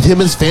Thanksgiving with him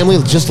and his family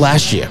just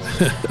last year.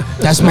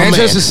 That's my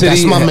Manchester man. City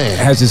That's my man.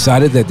 has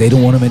decided that they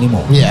don't want him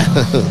anymore. Yeah.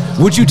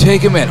 Would you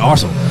take him at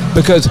Arsenal?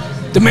 Because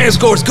the man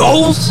scores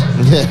goals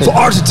for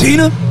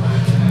Argentina?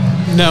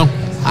 no.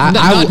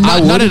 I would.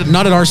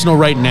 Not at Arsenal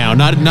right now.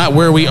 Not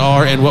where we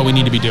are and what we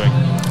need to be doing.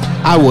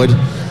 I would,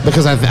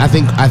 because I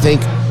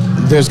think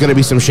there's going to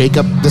be some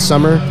shakeup this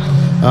summer.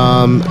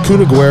 Kun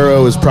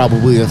Aguero is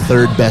probably the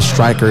third best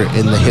striker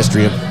in the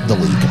history of the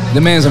league,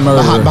 The man's a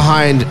murderer.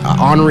 behind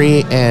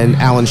Henry and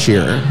Alan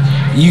Shearer.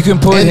 You can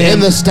put him,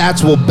 And the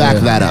stats will back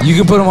that up. You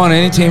can put him on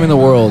any team in the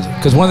world.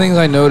 Because one of the things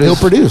I noticed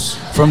He'll produce.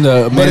 from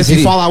the But Man if City,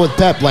 you fall out with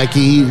Pep,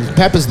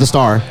 Pep is the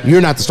star. You're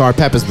not the star.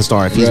 Pep is the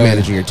star if he's Right.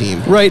 managing your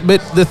team. Right, but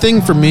the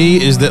thing for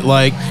me is that,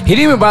 like, he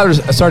didn't even bother.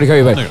 Sorry to cut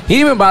you back. No. He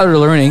didn't even bother to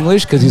learn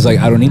English because he's like,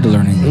 I don't need to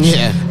learn English.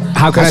 Yeah.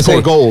 How can I'll I score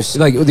say goals?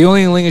 Like the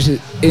only English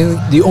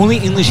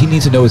he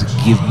needs to know is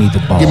give me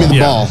the ball. Give me the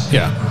yeah, ball.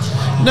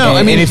 Yeah. No, And,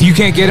 I mean, and if you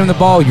can't get him the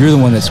ball, you're the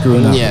one that's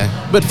screwing up. Yeah.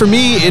 but for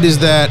me, it is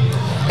that.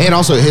 And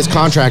also, his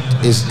contract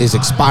is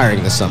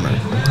expiring this summer.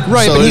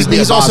 Right, So but it'd be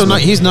he's a also Bosman.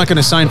 not. He's not going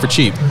to sign for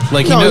cheap.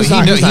 Like No, he's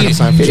not gonna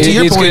sign for cheap. To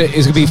your It's point,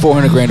 gonna be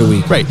 $400,000 a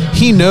week. right?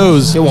 He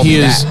knows It won't he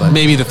be is that, but-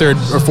 maybe the third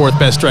or fourth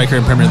best striker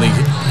in Premier League.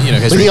 You know,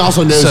 history. But he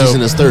also knows So- he's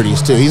in his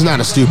 30s, too. He's not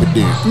a stupid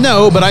dude.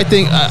 No, but I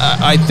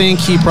think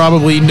he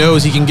probably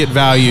knows he can get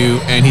value,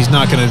 and he's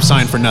not going to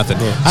sign for nothing.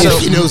 I So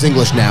think he knows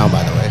English now,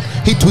 by the way.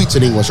 He tweets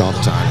in English all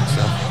the time.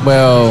 So.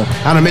 Well,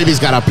 I don't know, maybe he's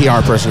got a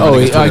PR person. oh,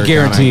 running his I Twitter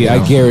guarantee.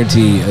 account, I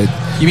guarantee.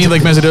 you mean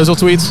like Mesut Ozil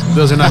tweets?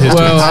 Those are not his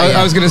Well, tweets.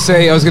 I was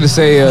gonna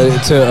say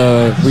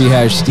to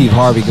rehash Steve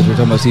Harvey because we're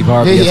talking about Steve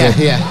Harvey. Yeah, That's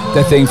yeah.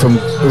 That thing from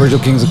Original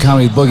Kings of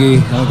Comedy Boogie.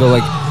 And I'll go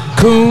like,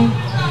 Kun,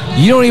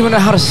 you don't even know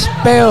how to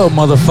spell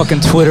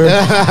motherfucking Twitter.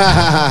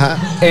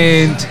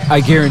 And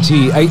I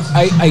guarantee,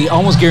 I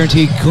almost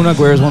guarantee Kun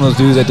Aguero is one of those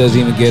dudes that doesn't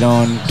even get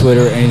on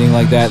Twitter or anything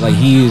like that. Like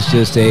he is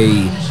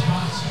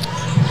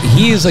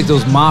like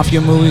those mafia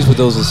movies with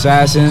those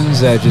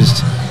assassins that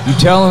just you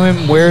tell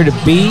him where to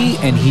be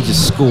and he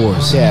just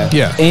scores. Yeah.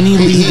 Yeah. Any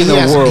league in the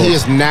world. He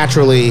is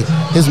naturally,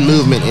 his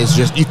movement is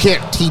just, you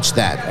can't teach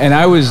that. And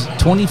I was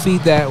 20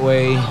 feet that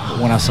way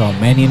when I saw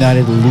Man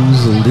United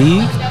lose the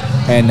league,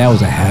 and that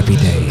was a happy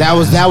day. That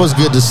was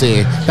good to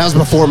see. That was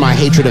before my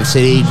hatred of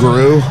City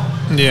grew.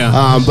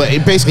 Yeah.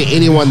 But basically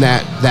anyone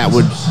that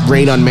would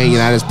rain on Man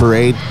United's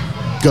parade,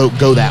 go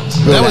that.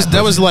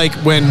 That was like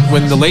when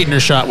the Leitner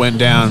shot went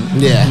down.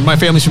 Yeah. My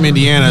family's from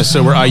Indiana,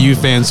 so we're IU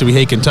fans, so we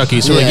hate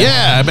Kentucky. So we're like,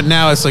 yeah, but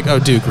now it's like, oh,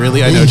 Duke,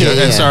 really? I know, Joe.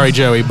 Yeah. Sorry,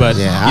 Joey, but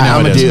Yeah, you know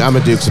I'm it a is. Duke. I'm a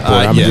Duke supporter.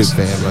 I'm Yes. a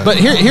Duke fan. But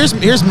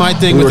here's my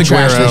thing we with were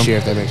trash Aguero. this year,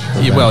 if that makes you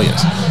feel Yeah, better. well,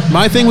 yes.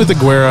 My thing with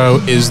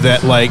Aguero is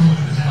that, like,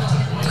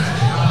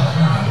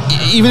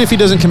 even if he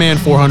doesn't command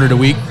 $400 a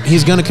week,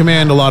 he's going to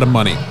command a lot of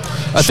money.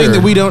 A thing Sure.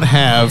 that we don't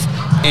have,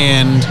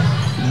 and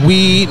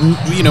we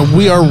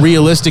are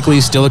realistically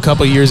still a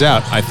couple years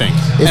out, I think.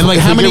 If, and like,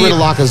 if how we many? get rid of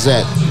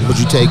Lacazette, would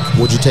you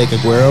take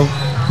Aguero?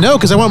 No,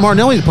 because I want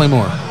Martinelli to play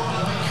more.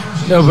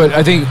 No, but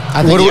I think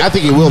I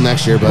think he will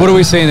next year. But what are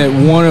we saying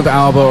that one of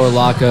Alba or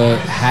Laka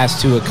has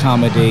to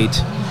accommodate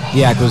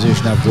the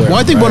acquisition of Aguero? Well,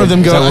 I think one of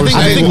them goes.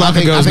 I think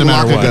Laka goes no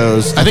matter Laka what.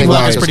 goes. I think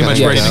Laka's Laka's pretty much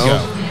gonna ready to go.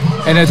 go.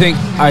 And I think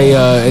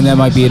and that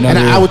might be another.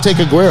 And I would take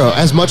Aguero.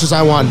 As much as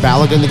I want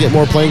Balogun to get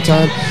more playing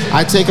time,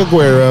 I take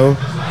Aguero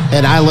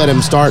and I let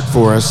him start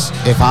for us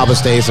if Alba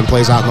stays and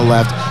plays out on the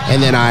left.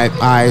 And then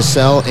I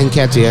sell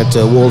Nketiah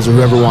to Wolves or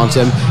whoever wants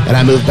him, and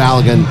I move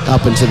Balogun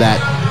up into that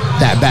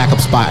backup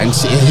spot. And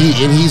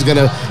he's going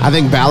to, I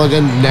think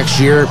Balogun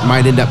next year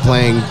might end up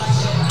playing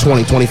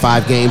 20,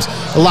 25 games.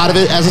 A lot of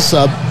it as a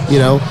sub, you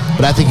know.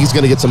 But I think he's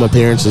going to get some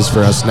appearances for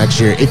us next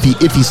year if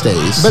he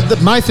stays.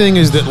 But my thing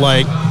is that,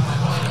 like,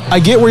 I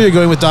get where you're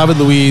going with David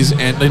Luiz,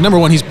 and like, number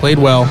one, he's played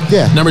well.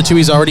 Yeah. Number two,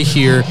 he's already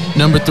here.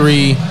 Number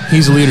three,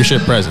 he's a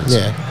leadership presence.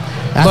 Yeah.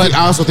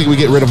 I also think we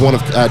get rid of one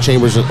of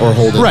Chambers or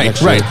Holden. Right.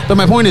 But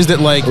my point is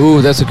that, like,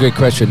 Ooh, that's a great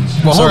question.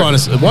 well, hold on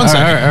one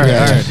second. All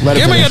right.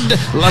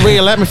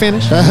 Let me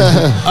finish.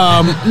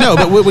 No,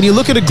 but when you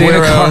look at Dana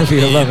Aguero,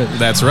 Carvey, I love it.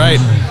 that's right.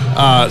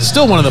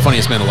 Still one of the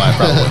funniest men alive,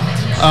 probably.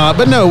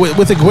 But no,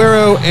 with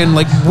Aguero and,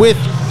 like,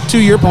 to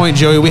your point,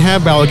 Joey, we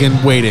have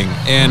Balogun waiting,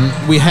 and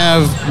we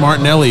have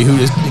Martinelli, who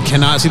just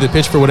cannot see the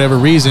pitch for whatever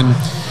reason,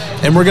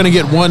 and we're going to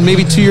get 1,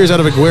 maybe 2 years out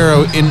of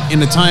Aguero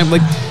in a time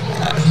like.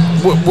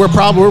 We're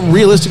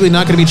realistically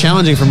not going to be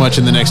challenging for much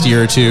in the next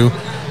year or two.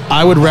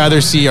 I would rather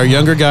see our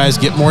younger guys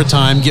get more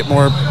time, get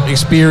more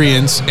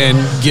experience, and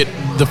get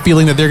the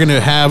feeling that they're going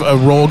to have a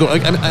role.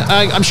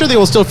 I'm sure they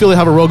will still feel they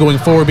have a role going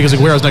forward because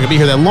Aguero's not going to be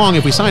here that long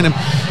if we sign him.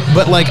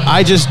 But, like,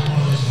 I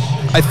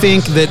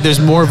think that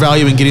there's more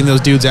value in getting those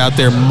dudes out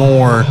there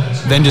more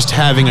than just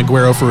having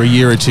Aguero for a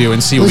year or two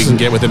and see what we can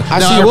get with him.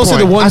 I will say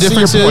the one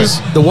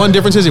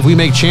difference is if we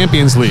make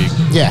Champions League,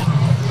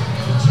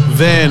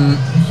 then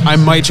I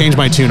might change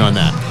my tune on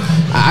that.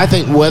 I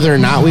think whether or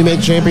not we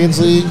make Champions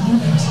League,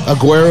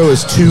 Aguero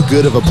is too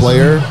good of a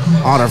player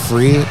on a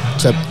free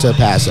to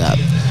pass up.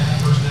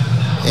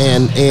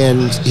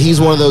 And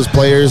he's one of those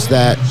players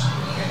that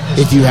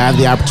if you have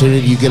the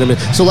opportunity, you get him in.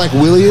 So like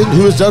Willian,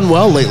 who has done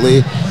well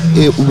lately,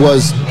 it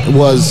was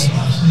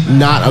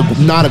not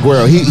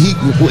Aguero. He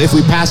if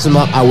we passed him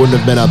up, I wouldn't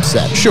have been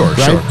upset. Sure.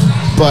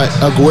 But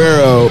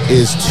Aguero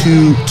is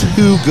too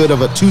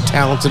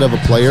talented of a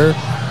player.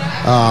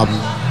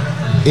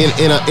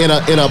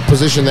 In a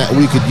position that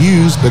we could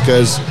use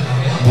because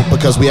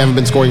we haven't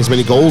been scoring as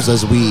many goals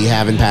as we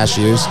have in past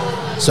years.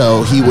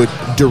 So he would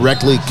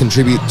directly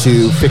contribute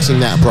to fixing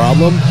that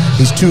problem.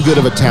 He's too good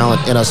of a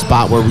talent in a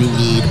spot where we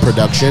need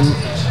production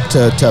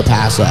to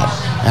pass up.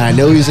 And I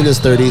know he's in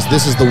his 30s.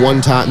 This is the one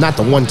time, not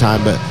the one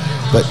time, but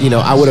you know,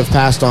 I would have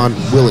passed on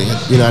Willian.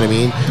 You know what I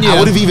mean? Yeah. I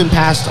would have even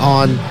passed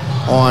on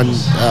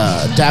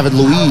David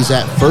Luiz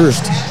at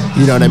first.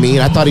 You know what I mean?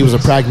 I thought he was a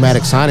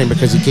pragmatic signing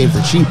because he came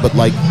for cheap, but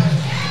like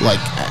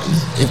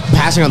if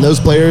passing on those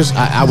players,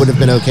 I would have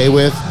been okay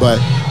with. But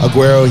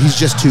Aguero, he's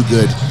just too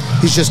good.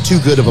 He's just too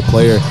good of a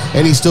player,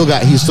 and he's still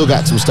got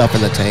some stuff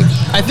in the tank.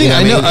 I think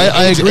you know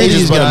I agree. Age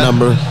is but a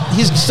number.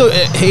 He's still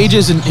age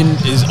is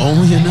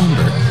only a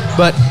number.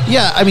 But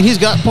yeah, I mean, he's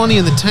got plenty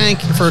in the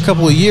tank for a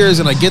couple of years,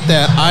 and I get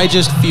that. I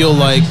just feel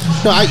like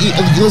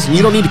listen.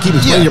 You don't need to keep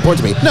explaining your point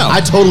to me. No,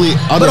 I totally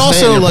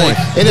understand your point,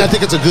 and I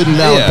think it's a good and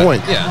valid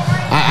point. Yeah.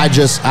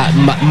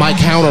 My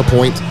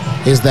counterpoint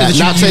is that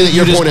not saying that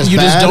your point is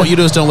bad. You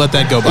just don't let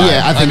that go by.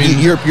 Yeah, I mean,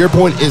 your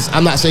point is.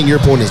 I'm not saying your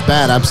point is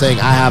bad. I'm saying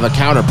I have a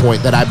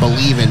counterpoint that I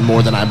believe in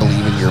more than I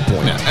believe in your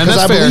point. Yeah, and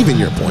that's fair. I believe in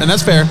your point, and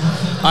that's fair.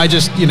 I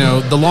just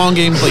the long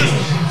game. Like,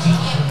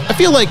 I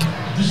feel like,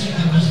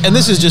 and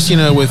this is just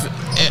with.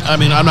 I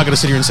mean, I'm not going to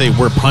sit here and say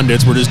we're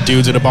pundits. We're just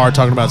dudes at a bar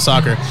talking about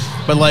soccer.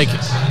 But, like,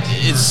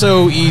 it's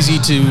so easy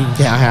to...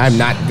 Yeah, I'm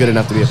not good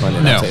enough to be a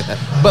pundit. No. I'll say that.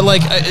 But,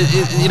 like,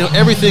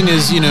 everything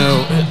is,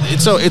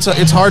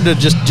 it's hard to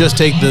just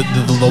take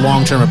the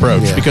long-term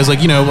approach. Because,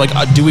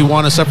 do we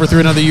want to suffer through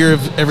another year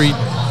of every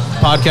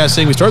podcast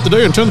saying we start the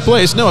day in 10th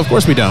place? No, of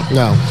course we don't.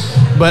 No.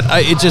 But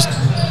I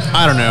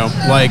don't know.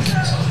 Like,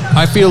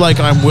 I feel like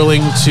I'm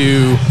willing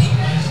to...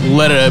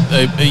 let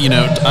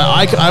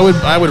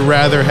I would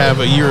rather have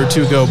a year or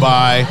two go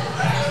by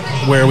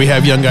where we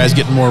have young guys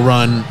getting more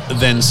run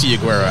than see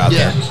Aguero out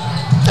there.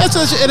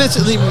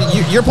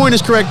 Your point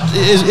is correct.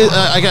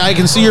 I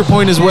can see your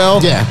point as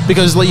well. Yeah.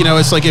 Because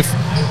it's like if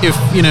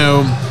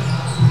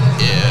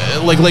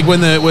like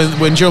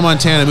when Joe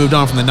Montana moved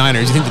on from the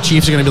Niners, you think the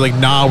Chiefs are going to be like,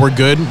 nah, we're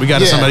good. We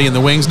got somebody in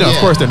the wings. No, of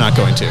course they're not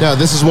going to. No,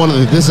 this is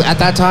at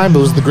that time it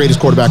was the greatest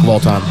quarterback of all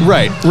time.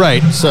 Right.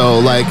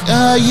 So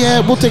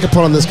we'll take a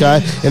punt on this guy.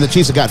 And the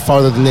Chiefs have got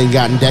farther than they've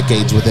gotten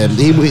decades with him.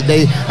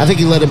 I think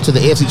he led him to the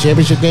AFC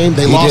Championship game.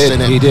 They lost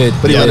in it. He did.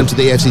 But he led him to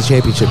the AFC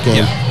Championship game.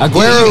 Yeah.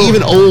 Aguero,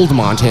 even old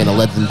Montana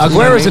led them.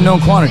 Aguero is a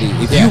known quantity.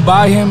 If you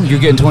buy him, you're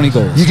getting 20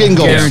 goals. You're getting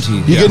goals.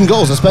 Guaranteed. You're getting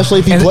goals,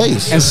 especially if he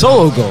plays. And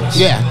solo goals.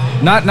 Yeah.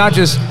 Not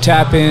just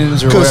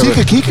tap-ins or whatever.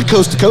 Because he could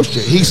coast to coast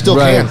you. He still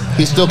can.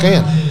 He still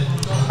can.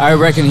 I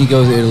reckon he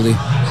goes to Italy.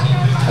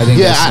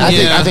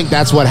 I think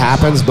that's what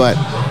happens. But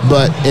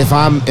if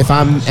I'm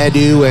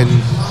Edu and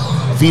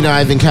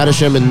Vinay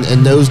Venkatesham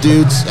and those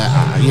dudes,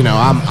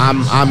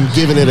 I'm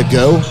giving it a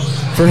go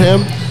for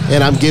him,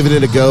 and I'm giving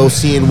it a go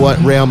seeing what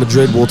Real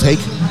Madrid will take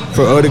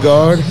for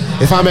Odegaard.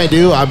 If I'm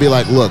Edu, I'd be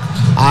like, look,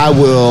 I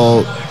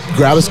will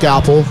grab a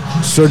scalpel,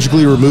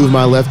 surgically remove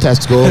my left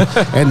testicle,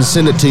 and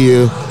send it to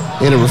you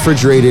in a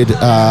refrigerated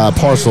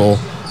parcel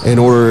in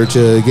order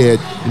to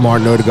get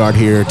Martin Odegaard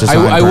here to sign.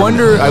 I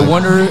wonder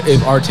if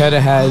Arteta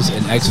has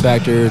an X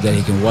factor that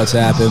he can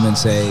WhatsApp him and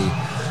say,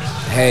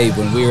 hey,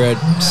 when we were at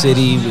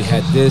City, we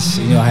had this.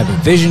 I have a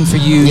vision for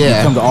you. Yeah.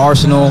 You come to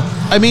Arsenal.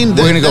 I mean, we're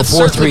going to go that's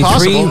certainly 4-3-3.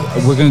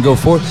 possible. We're going to go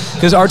 4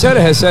 because Arteta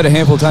has said a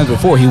handful of times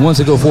before he wants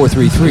to go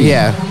 4-3-3.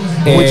 Yeah.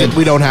 And,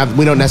 We don't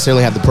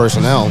necessarily have the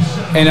personnel.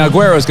 and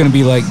Aguero is going to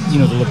be like the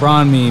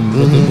LeBron meme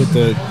with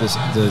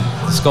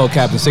the skull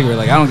cap and cigarette.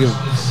 Like I don't give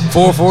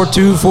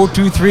 4-4-2,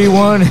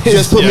 4-2-3-1.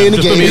 Just put me in the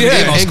just put game me in the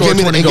game, I'll and score give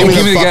me 20 the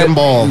goals. fucking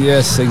ball.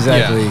 Yes,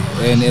 exactly.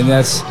 And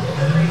that's.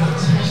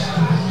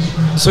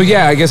 So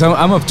yeah, I guess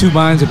I'm of two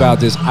minds about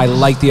this. I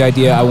like the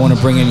idea. I want to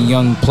bring in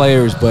young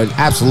players, but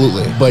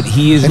Absolutely.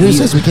 he is. And who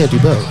says we can't do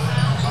both?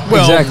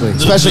 Well, Exactly.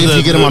 Especially if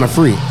you get him on a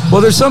free. Well,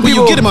 there's some Well,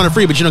 people. you get him on a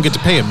free, but you don't get to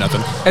pay him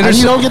nothing. and And there's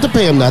you don't get to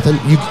pay him nothing.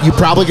 You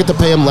probably get to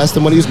pay him less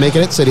than what he was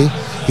making at City.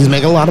 He's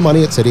making a lot of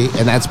money at City,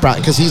 and that's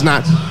probably because he's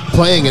not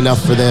playing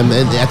enough for them.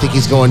 And I think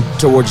he's going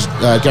towards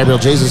Gabriel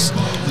Jesus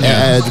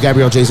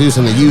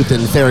and the youth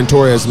and Ferran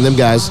Torres and them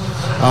guys.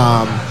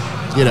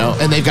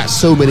 And they've got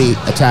so much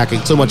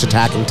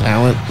attacking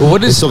talent. Well,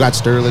 They still got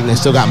Sterling. They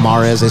still got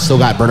Mahrez. They still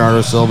got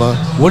Bernardo Silva.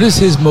 What is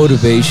his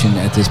motivation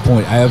at this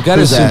point? I've got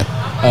Who's to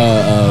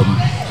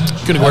that?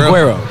 Good Aguero.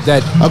 Aguero.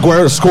 That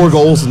Aguero to score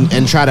goals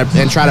and try to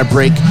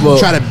break,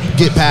 try to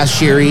get past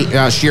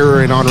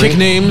Shearer and Henry. Kick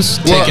names,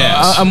 take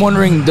ass. I'm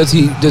wondering, does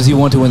he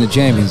want to win the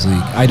Champions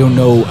League? I don't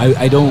know.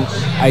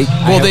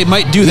 Well, they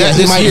might do that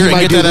he this might- year he and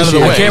might get do that out this of the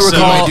year. way. I can't He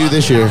recall- might do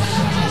this year.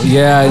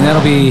 Yeah, and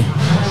that'll be.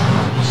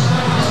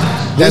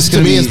 This to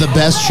gonna me be- is the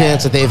best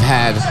chance that they've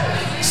had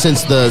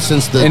since the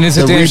And it's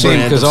a damn shame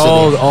rebrand because of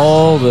City.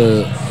 all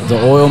the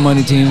oil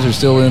money teams are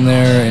still in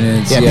there, and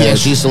it's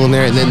PSG's still in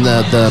there, and then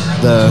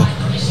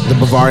the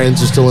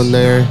Bavarians are still in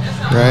there,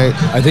 right?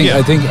 I think Yeah.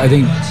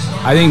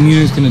 I think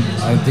Munich's gonna.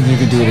 I think they're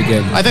gonna do it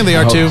again. I think they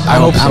are too. I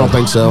hope so. I don't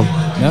think so.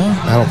 No.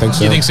 I don't think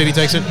so. You think City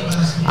takes it?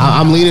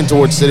 I'm leaning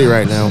towards City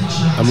right now.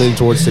 I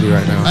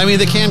mean,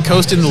 they can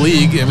coast in the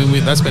league. I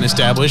mean, that's been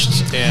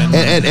established.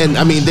 And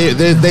I mean,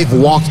 they've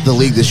walked the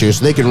league this year,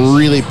 so they can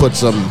really put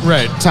some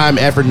time,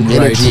 effort, and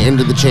energy Right.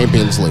 into the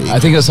Champions League. I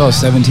think I saw a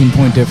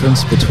 17-point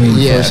difference between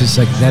Yeah. first and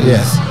second. That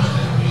Yeah.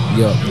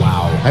 is,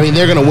 wow. I mean,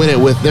 they're gonna win it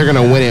with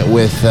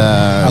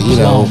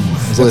Aplomb.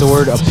 Is that the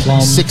word?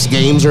 Aplomb? 6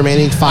 games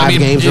remaining, 5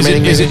 games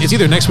remaining. It's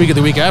either next week or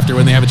the week after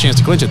when they have a chance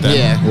to clinch it then.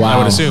 Yeah. I Wow.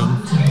 would assume.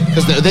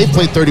 Because they've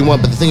played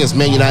 31, but the thing is,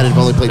 Man United have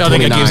only played No, they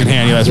 29. got games in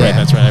hand. Yeah,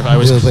 that's right. I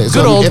was They only played-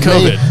 good old if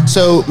COVID.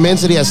 So Man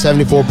City has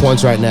 74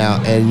 points right now,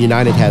 and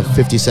United have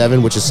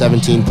 57, which is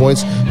 17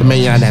 points. But Man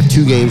United have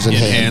 2 games in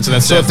hand. so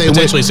that's if they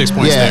potentially 6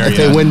 points yeah, there, if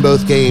they win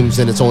both games,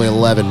 then it's only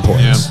 11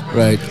 points.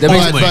 Right. That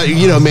makes But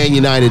Man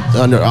United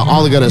under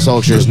Ole Gunnar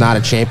Solskjaer is not a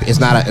champ. Is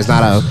not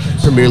a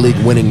Premier League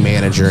winning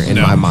manager in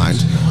my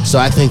mind. So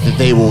I think that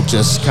they will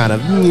just kind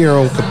of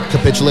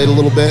capitulate a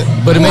little bit.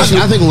 But it makes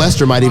I think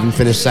Leicester might even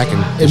finish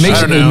second. It makes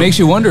I don't it know. makes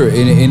you wonder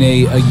in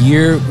a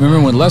year.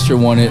 Remember when Leicester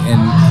won it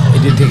and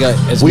it didn't take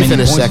as We many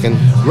finished points? second.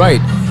 Right,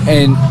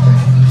 and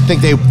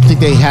think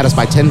they had us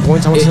by 10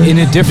 points. I want to say in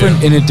a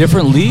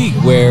different league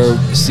where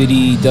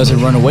City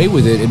doesn't run away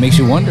with it, it makes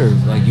you wonder.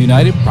 Like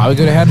United probably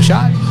could have had a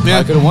shot. Yeah.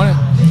 Probably could have won it.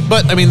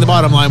 But I mean, the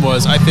bottom line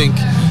was, I think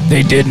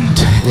They didn't.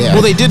 Yeah.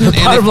 Well, they didn't. The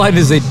and bottom line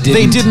is they didn't.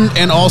 They didn't,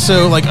 and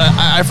also, like,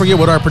 I forget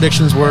what our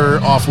predictions were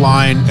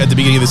offline at the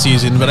beginning of the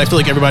season, but I feel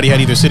like everybody had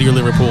either City or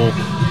Liverpool.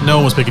 No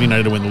one was picking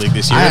United to win the league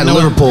this year. I had No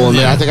one- Liverpool in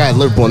there. yeah. I think I had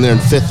Liverpool in there in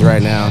 5th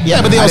right now.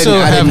 Yeah, but they I also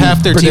didn't- I have didn't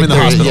half their team in the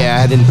predict hospital.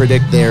 Yeah, I didn't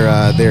predict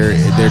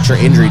their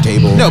injury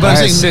table. No, but I'm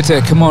All right, saying,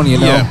 City, come on, you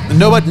know. yeah,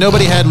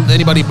 nobody had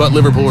anybody but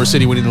Liverpool or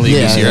City winning the league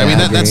Yeah, this year. yeah, I mean,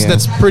 I agree, yeah.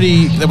 that's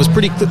pretty. That was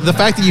pretty. The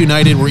fact that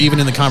United were even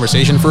in the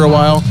conversation for a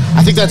while,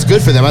 I think that's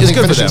good for them. I It's think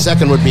good for finishing them.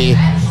 second would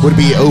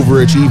be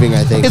overachieving.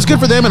 I think it's good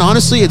for them, and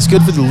honestly, it's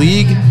good for the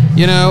league.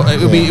 You know,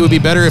 it would be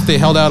better if they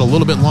held out a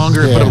little bit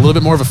longer, and put Yeah. up a little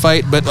bit more of a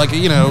fight. But like,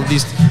 you know,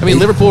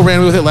 Liverpool ran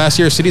away with it last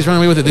year. City's running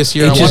away with it this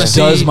year. It I want to just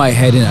see. does my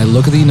head in. I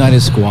look at the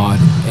United squad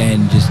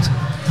and just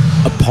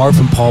apart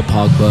from Paul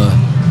Pogba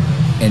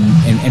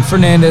and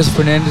Fernandez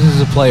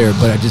is a player,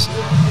 but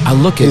I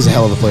look at he's a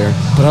hell of a player.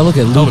 But I look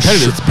at Luke.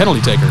 It's a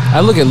penalty taker. I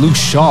look at Luke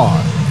Shaw.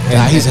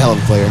 Yeah, he's a hell of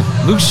a player.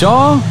 Luke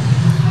Shaw.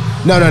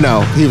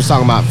 No. He was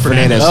talking about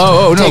Fernandez.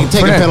 Oh, no, Taking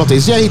Fernandez.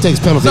 penalties. Yeah, he takes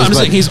penalties. No, I'm but-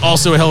 saying he's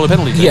also a hell of a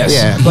penalty taker. Yes.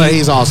 Yeah, but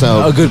he's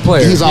also a good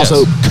player. He's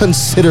also Yes.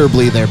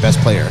 considerably their best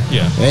player.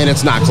 Yeah. and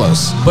it's not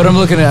close. But I'm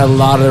looking at a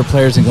lot of their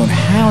players and going,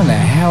 how in the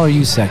hell are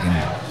you second?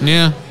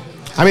 Yeah.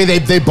 I mean,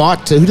 they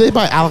bought who did they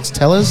buy? Alex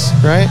Telles,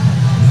 right?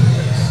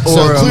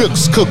 Or,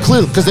 So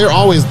clear because they're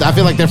always. I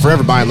feel like they're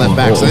forever buying left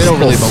back, so they don't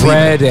really believe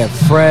Fred. it. They have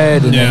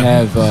Fred, and Yeah.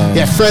 they have.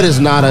 Yeah, Fred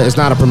is not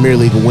a Premier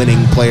League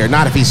winning player.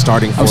 Not if he's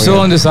starting for I'm still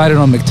you. undecided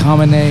on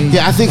McTominay.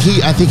 Yeah, I think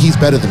he's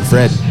better than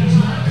Fred.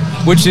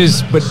 Which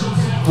is, but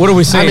what are we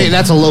I saying? mean,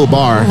 that's a low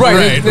bar. Right.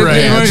 Right. You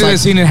Yeah, know, it's that like-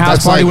 scene in House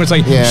that's Party like- where it's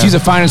like, yeah. she's the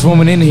finest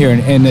woman in here,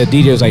 and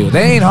DJ's like, well,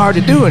 they ain't hard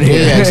to do in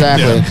here. Yeah,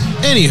 exactly.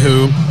 Yeah.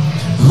 Anywho,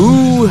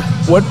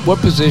 What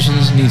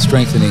positions need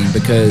strengthening?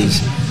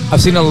 Because I've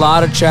seen a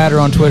lot of chatter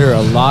on Twitter.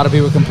 A lot of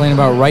people complaining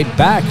about right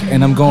back,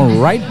 and I'm going,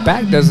 right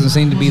back doesn't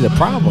seem to be the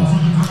problem.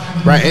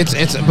 Right.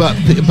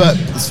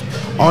 But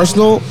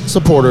Arsenal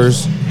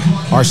supporters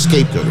are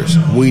scapegoaters.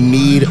 We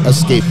need a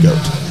scapegoat.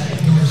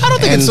 I don't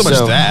think it's so much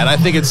that. I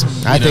think it's.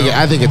 I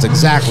think it's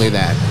exactly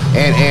that.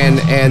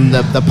 And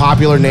the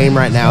popular name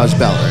right now is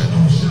Bellerin.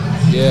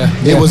 Yeah.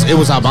 It was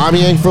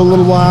Aubameyang for a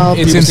little while.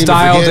 It's People in seem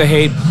style to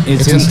hate.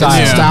 It's in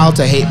style. It's in style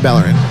to hate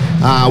Bellerin.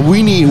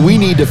 We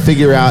need to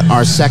figure out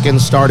our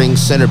second starting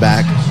center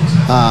back.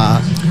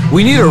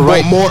 We need a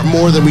right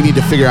more than we need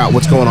to figure out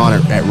what's going on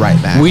at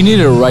right back. We need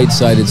a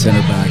right-sided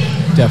center back,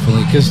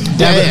 definitely,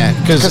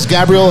 because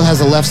Gabriel has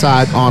the left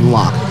side on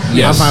lock.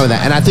 Yes. I'm fine with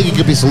that, and I think it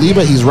could be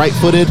Saliba. He's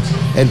right-footed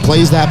and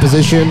plays that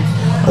position,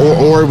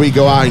 or we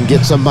go out and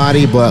get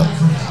somebody, but.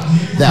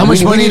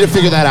 We need to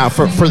figure that out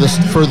for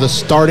the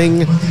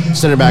starting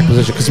center back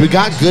position, because we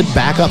got good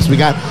backups.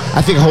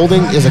 I think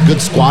Holding is a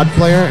good squad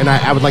player, and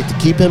I would like to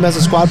keep him as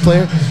a squad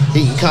player.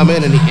 He can come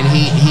in and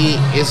he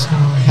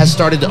has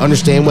started to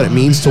understand what it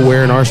means to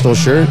wear an Arsenal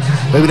shirt.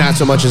 Maybe not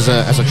so much as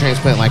a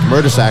transplant like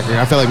Mertesacker.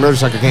 I feel like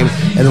Mertesacker came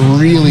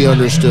and really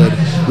understood,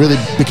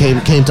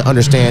 came to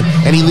understand,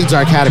 and he leads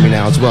our academy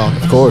now as well.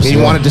 Of course, and he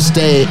wanted to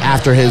stay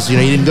after his. He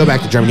didn't go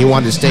back to Germany. He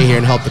wanted to stay here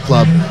and help the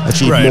club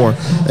achieve more.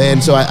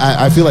 And so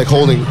I feel like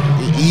Holding.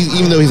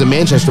 Even though he's a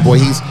Manchester boy,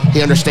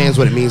 he understands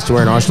what it means to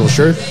wear an Arsenal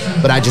shirt.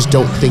 But I just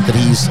don't think that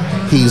he's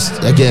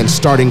again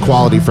starting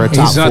quality for a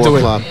top four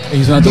club.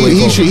 He's not the way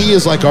he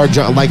is like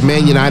like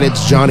Man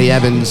United's Johnny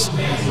Evans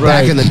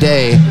back in the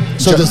day.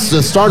 So the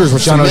starters were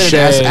cemented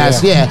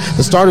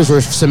the starters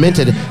were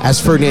cemented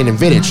as Ferdinand and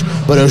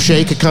Vidic. But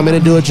O'Shea could come in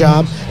and do a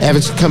job.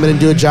 Evans could come in and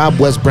do a job.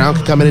 Wes Brown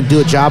could come in and do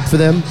a job for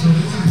them.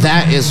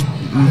 That is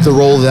the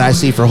role that I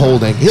see for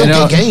Holding. He'll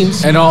get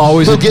games. And I'll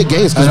get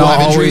games. And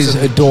I'll always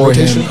adore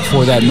him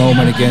for that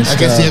moment against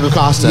Diego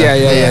Costa.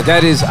 Yeah.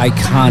 That is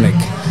iconic.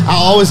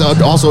 I'll always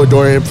also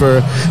adore him for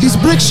he's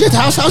brick shit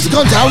house. How's he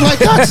gone down like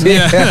that?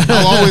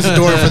 I'll always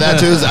adore him for that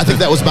too. I think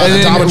that was about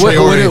Adama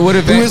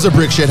Traore, who is a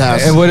brick shit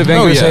house. And what did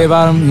Wenger say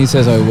about him? He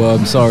says, "Oh well,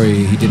 I'm sorry,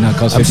 he did not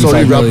cost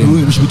 55 million."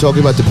 We should be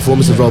talking about the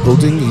performance of Rob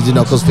Holding. He did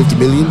not cost 50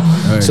 million,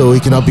 so he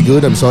cannot be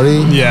good. I'm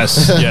sorry.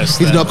 Yes.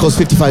 He did not cost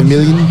 55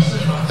 million.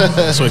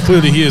 So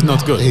clearly he is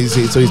not good.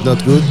 So he's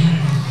not good.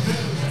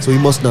 So he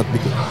must not be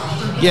good.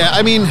 Yeah,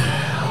 I mean,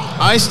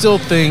 I still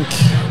think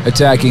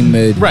attacking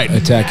mid. Right.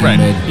 Attacking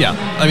mid. Yeah,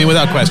 I mean,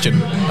 without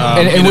question.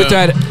 And with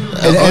that,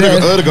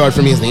 Odegaard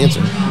for me is the answer.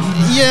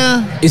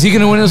 Yeah. Is he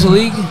going to win us a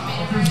league?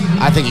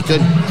 I think he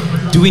could.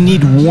 Do we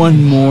need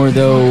one more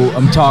though?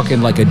 I'm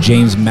talking like a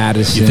James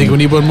Madison. You think we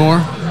need one more?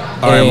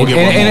 All right, we'll get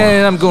one more.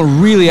 And I'm going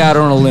really out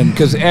on a limb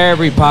because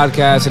every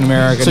podcast in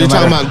America. So you're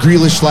talking about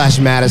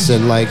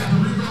Grealish/Madison, like.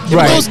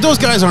 Right. Those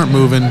guys aren't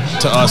moving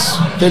to us.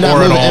 They're not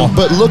moving. At all.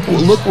 But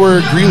look where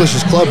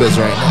Grealish's club is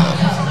right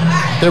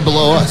now. They're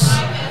below us.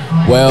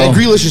 Well, and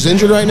Grealish is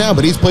injured right now,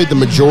 but he's played the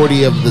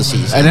majority of the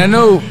season. And I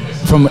know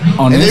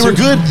they were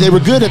good. They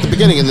were good at the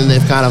beginning, and then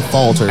they've kind of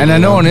faltered. And I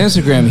know on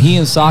Instagram, he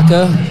and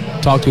Saka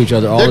talk to each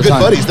other all the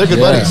time. They're good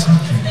buddies.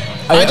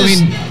 I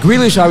mean,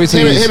 Grealish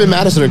obviously. Him and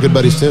Madison are good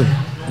buddies too.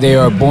 They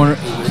are born.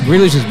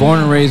 Grealish is born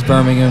and raised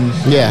Birmingham.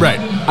 Yeah, right.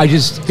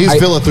 He's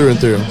Villa through and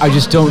through. I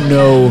just don't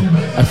know.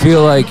 I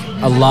feel like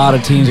a lot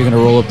of teams are going to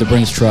roll up the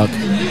Brinks truck,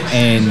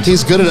 and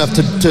he's good enough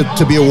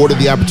to be awarded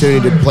the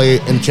opportunity to play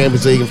in the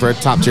Champions League and for a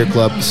top tier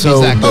club.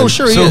 So,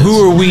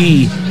 who are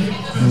we?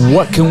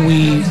 What can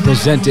we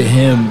present to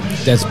him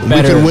that's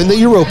better? We can win the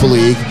Europa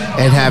League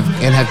and have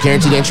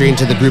guaranteed entry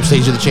into the group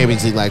stage of the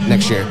Champions League like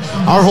next year.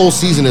 Our whole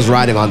season is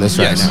riding on this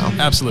right now.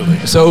 Absolutely.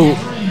 So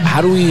how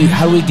do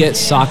we get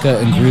Saka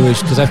and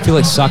Grealish? Because I feel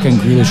like Saka and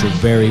Grealish are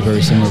very,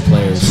 very similar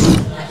players.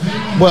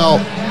 Well,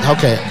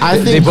 okay. I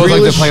think they both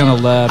Grealish, like to play on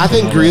the left. I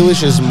think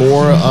Grealish is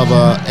more of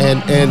a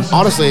and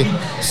honestly,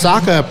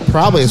 Saka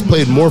probably has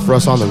played more for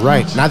us on the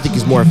right, and I think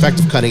he's more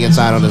effective cutting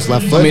inside on his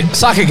left foot. I mean,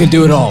 Saka can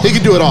do it all. He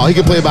can do it all. He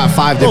can play about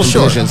 5 different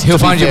positions. He'll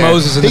find you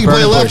Moses in the He can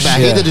play left push, back.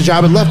 He did the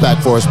job at left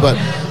back for us, but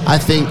I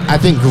think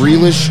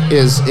Grealish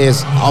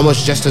is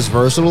almost just as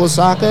versatile as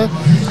Saka.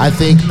 I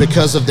think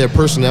because of their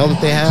personnel that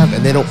they have,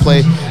 and they don't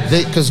play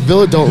because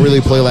Villa don't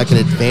really play like an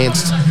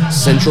advanced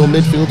central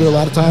midfielder a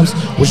lot of times,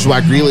 which is why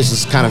Grealish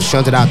is kind of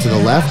shunted out to the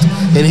left,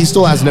 and he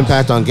still has an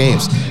impact on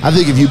games. I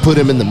think if you put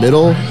him in the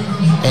middle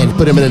and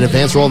put him in an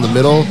advanced role in the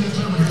middle,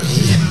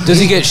 does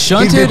he get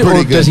shunted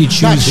or does he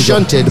choose not to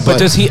shunted? But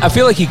does he? I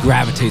feel like he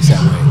gravitates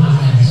that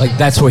way. Like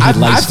that's where he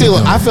likes to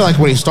go. I feel like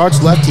when he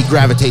starts left, he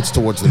gravitates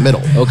towards the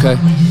middle. Okay.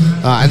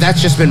 And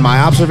that's just been my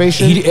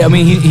observation.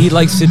 He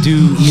likes to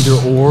do either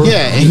or.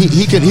 Yeah, and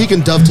he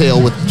can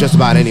dovetail with just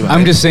about anybody.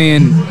 I'm just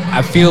saying,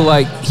 I feel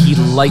like he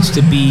likes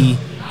to be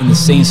in the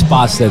same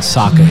spots that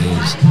Saka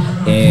is,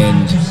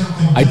 and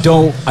I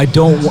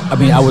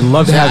would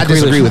love to have. I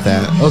disagree with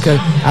that. Okay.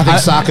 I think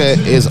Saka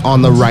is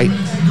on the right.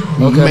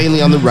 Okay.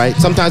 Mainly on the right.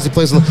 Sometimes he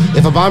plays.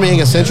 If Aubameyang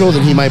is central,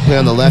 then he might play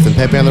on the left and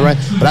Pepe on the right.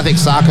 But I think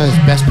Saka's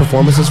best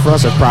performances for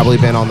us have probably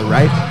been on the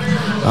right.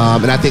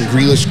 And I think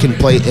Grealish can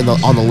play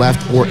on the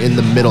left or in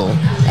the middle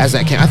as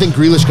that cam. I think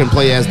Grealish can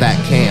play as that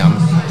cam.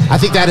 I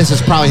think that is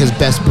probably his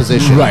best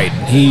position. Right.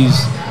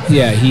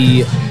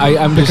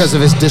 I'm because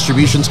of his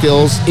distribution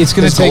skills. It's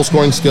going to take goal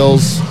scoring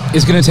skills.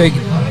 It's going to take.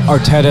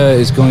 Arteta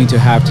is going to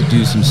have to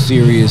do some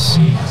serious.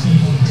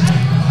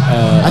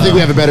 I think we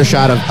have a better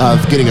shot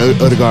of getting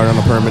Odegaard on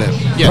a permanent.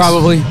 Yes.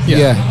 Probably.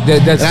 Yeah.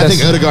 And I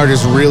think Odegaard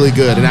is really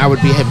good, and I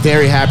would be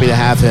very happy to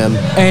have him.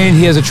 And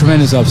he has a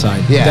tremendous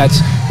upside. Yeah.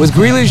 With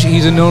Grealish,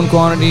 he's a known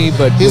quantity,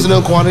 but He's a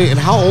known quantity. And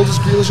how old is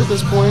Grealish at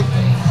this point?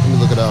 Let me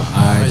look it up.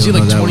 Is he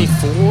like 24?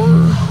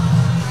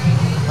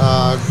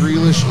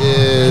 Grealish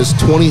is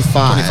 25.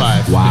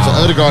 25. Wow. So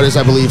Odegaard is,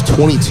 I believe,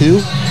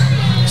 22.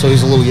 So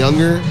he's a little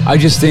younger. I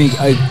just think,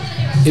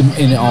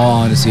 in all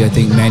honesty, I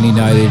think Man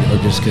United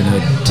are just going to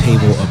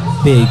table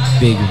a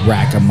big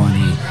rack of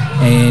money,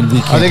 and we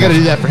can't. Are they going to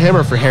do that for him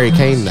or for Harry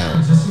Kane now?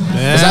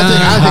 Because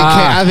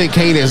I think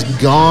Kane is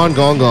gone.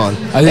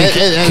 I think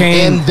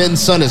Kane, and then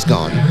Son is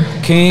gone.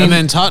 Kane, And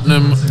then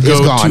Tottenham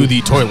go to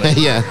the toilet.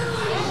 Yeah.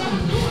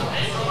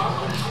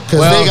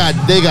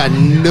 Because they got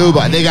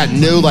nobody. They got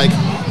no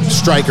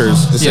strikers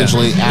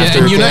essentially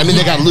after.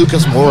 They got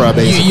Lucas Moura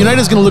basically.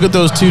 United's going to look at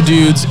those two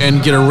dudes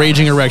and get a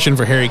raging erection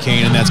for Harry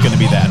Kane, and that's going to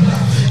be that.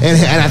 And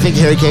I think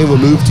Harry Kane will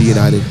move to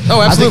United.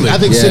 Oh, absolutely. I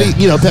think City.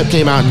 Pep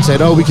came out and said,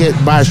 "Oh, we can't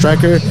buy a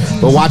striker,"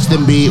 but watch the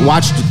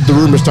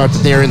rumor start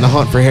that they're in the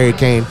hunt for Harry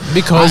Kane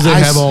Because they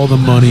have all the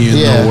money in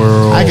the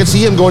world. I could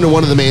see him going to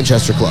one of the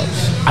Manchester clubs.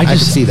 I could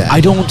see that.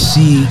 I don't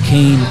see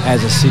Kane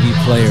as a City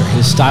player.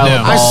 His style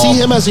of ball. I see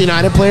him as a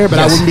United player, but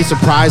I wouldn't be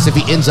surprised if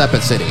he ends up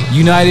at City.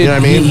 United. You know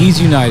what I mean? He's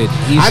United.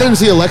 I didn't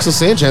see Alexis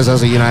Sanchez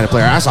as a United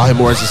player. I saw him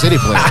more as a City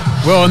player.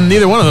 Well,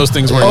 neither one of those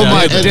things were. Oh,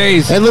 my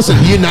days. And listen,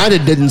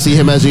 United didn't see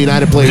him as a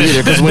United player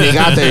either, because when he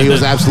got there, he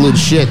was absolute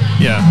shit.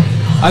 Yeah.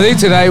 I think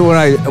tonight when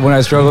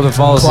I struggle to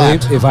fall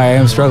asleep, if I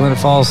am struggling to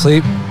fall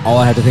asleep, all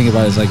I have to think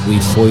about is we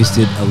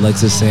foisted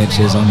Alexis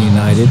Sanchez on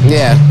United.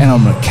 Yeah. And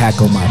I'm gonna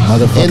cackle my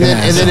motherfucking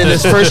ass. And then in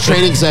his first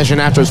training session,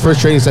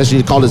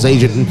 he called his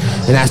agent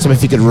and asked him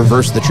if he could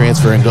reverse the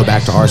transfer and go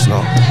back to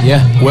Arsenal.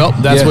 Yeah. Well,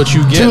 that's what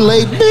you get. Too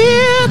late,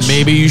 bitch.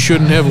 Maybe you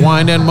shouldn't have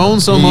whined and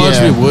moaned so much.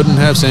 Yeah. We wouldn't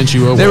have sent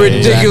you away. The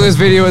ridiculous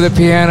video of the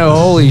piano.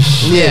 Holy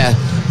shit. Yeah.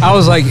 I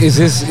was like, is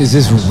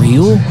this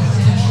real?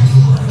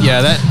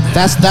 Yeah,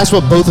 that's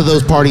what both of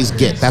those parties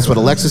get. That's what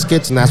Alexis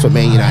gets, and that's what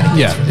Man United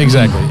gets. Yeah,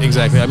 exactly.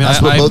 I mean,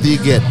 That's what both of you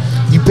get.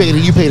 You paid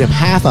him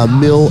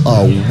 $500,000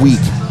 a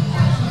week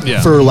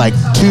for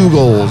 2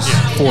 goals.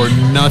 for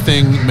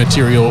nothing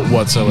material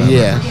whatsoever.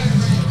 Yeah.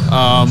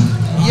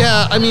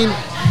 I mean,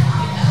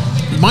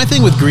 my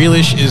thing with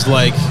Grealish is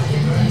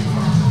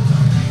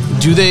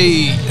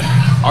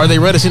are they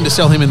reticent to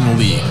sell him in the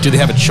league? Do they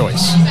have a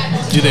choice?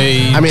 Do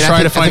they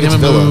try to find him a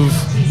move?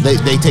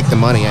 They take the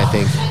money, I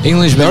think.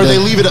 Englishman. Or they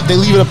leave it up to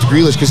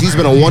Grealish because he's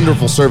been a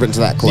wonderful servant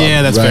to that club.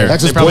 Yeah, that's fair.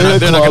 That's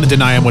they're not going to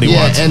deny him what he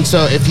wants. And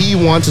so if he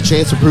wants a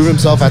chance to prove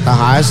himself at the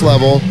highest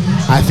level,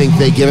 I think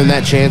they give him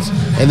that chance.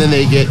 And then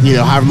they get,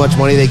 however much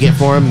money they get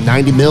for him,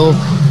 90 mil.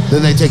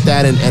 Then they take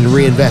that and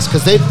reinvest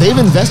because they've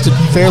invested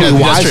fairly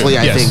wisely,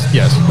 I think.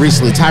 Yes.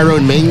 Recently,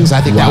 Tyrone Mings,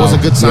 I think that was a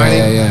good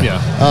signing.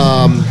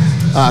 Yeah.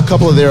 A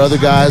couple of their other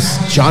guys,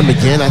 John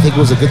McGinn, I think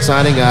was a good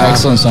signing.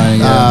 Excellent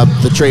signing. Yeah.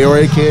 The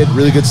Traore kid,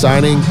 really good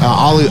signing.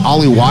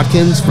 Ollie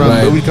Watkins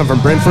we come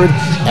from Brentford,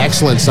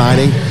 excellent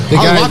signing.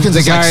 Ollie Watkins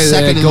is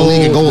second in the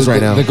league in goals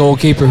right now. The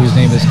goalkeeper whose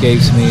name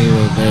escapes me.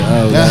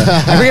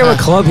 I forget what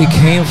club he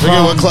came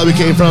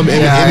from.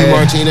 Emi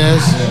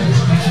Martinez.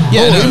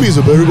 Emi's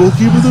a better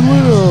goalkeeper than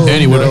Leno.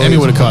 Emi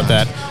would have caught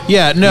that.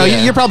 Yeah, no,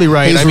 you're probably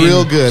right. He's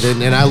real good,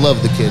 and I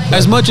love the kid.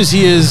 As much as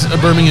he is a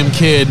Birmingham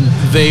kid,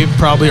 they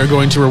probably are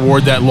going to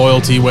reward that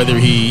loyalty, whether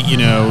he,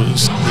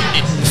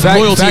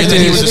 loyalty and that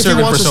he was a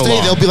servant for so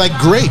long. They'll be like,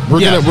 great, we're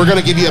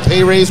gonna give you a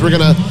pay raise. We're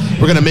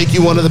gonna make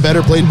you one of the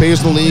better paid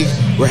players in the league.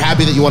 We're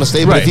happy that you want to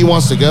stay, but if he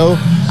wants to go,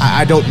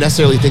 I don't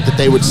necessarily think that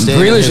they would stay.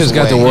 Grealish has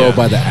got the world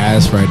by the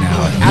ass right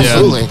now.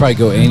 Absolutely, probably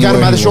go anywhere. Got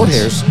him by the short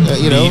hairs.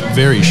 The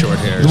very short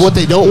hairs. What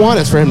they don't want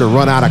is for him to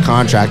run out of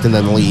contract and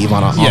then leave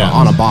on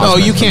a boss. No,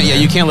 you can't. Yeah,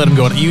 you can't let him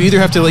go. You either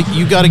have to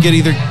you got to get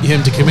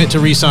him to commit to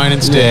re-sign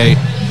and stay,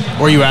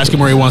 or you ask him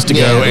where he wants to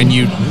go, and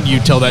you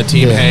tell that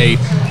team, hey,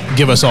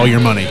 give us all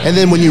your money. And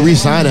then when you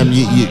re-sign him,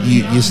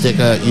 you stick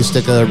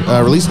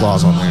a release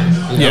clause on there.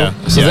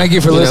 So thank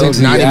you for listening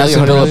to the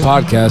Aston Villa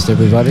podcast,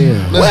 everybody.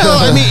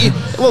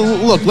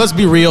 Well, look, let's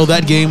be real.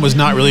 That game was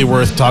not really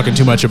worth talking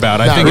too much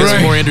about. I think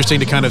it's more interesting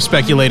to kind of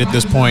speculate at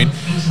this point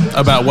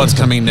about what's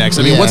coming next.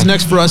 I mean, what's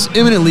next for us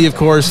imminently, of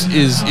course,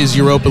 is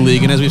Europa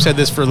League. And as we've said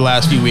this for the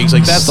last few weeks,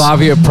 that's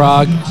Slavia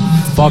Prague,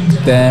 fuck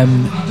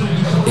them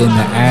in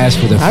the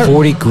ass with a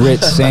 40 grit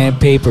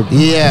sandpaper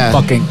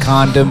fucking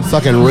condom.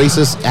 Fucking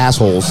racist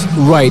assholes.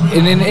 Right.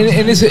 And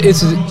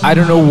it's I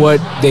don't know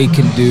what they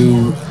can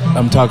do.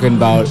 I'm talking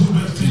about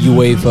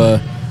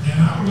UEFA,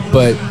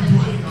 but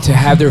to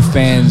have their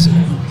fans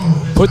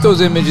put those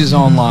images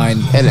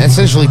online and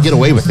essentially get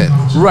away with it.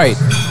 Right.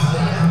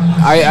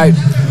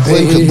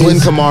 Glenn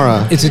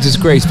Kamara. It's a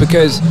disgrace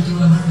because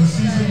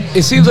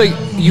it seems like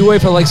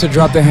UEFA likes to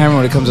drop the hammer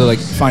when it comes to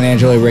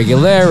financial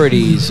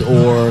irregularities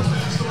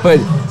but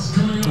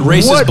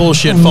racist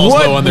bullshit falls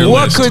low on their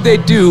list. What could they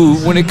do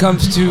when it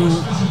comes to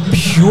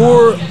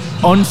pure,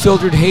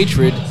 unfiltered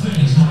hatred?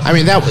 I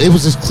mean, it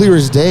was as clear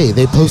as day.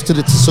 They posted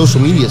it to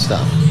social media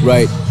stuff.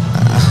 Right.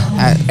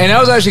 And I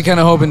was actually kind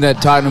of hoping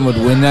that Tottenham would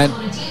win that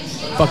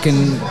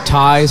fucking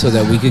tie so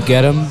that we could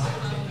get him.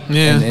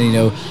 Yeah. And you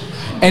know,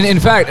 and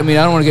in fact, I mean,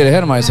 I don't want to get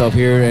ahead of myself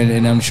here,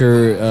 and I'm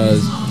sure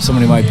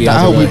somebody might be. I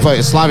out hope there we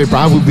play Slavia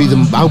Prague. I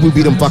hope we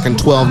beat them fucking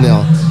 12-0.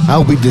 I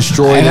hope we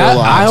destroy and their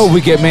lives. I hope we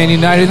get Man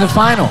United in the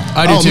final.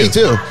 I do too. Me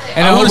too.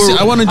 And I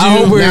want to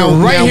do. We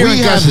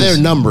have their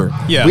number.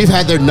 Yeah. We've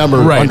had their number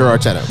Right. under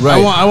Arteta.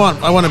 Right. I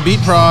want to beat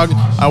Prague.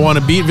 I want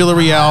to beat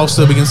Villarreal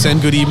so we can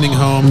send good evening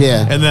home.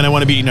 Yeah. And then I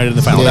want to beat United in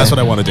the final. Yeah. That's what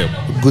I want to do.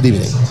 Good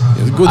evening.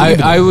 Good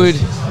evening. I would.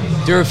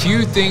 There are a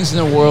few things in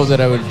the world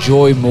that I would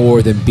enjoy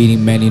more than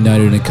beating Man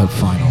United in a cup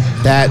final.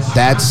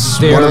 That's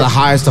They're- one of the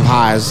highest of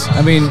highs.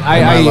 I mean,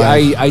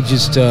 I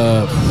just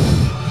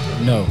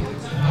no.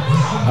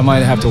 I might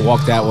have to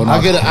walk that one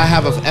off. I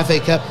have a FA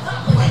Cup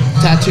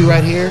tattoo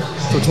right here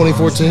for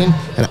 2014,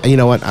 and you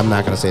know what? I'm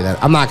not going to say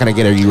that. I'm not going to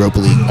get a Europa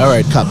League All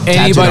right. Cup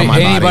tattooed on my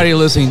Anybody body.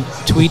 listening,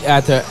 tweet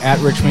at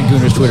Richmond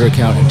Gooners Twitter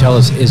account and tell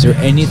us, is there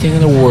anything in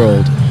the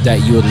world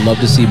that you would love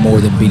to see more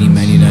than beating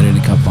Man United in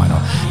the cup final?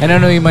 And I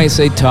know you might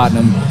say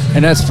Tottenham,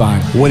 and that's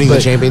fine. Winning the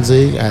but- Champions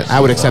League, I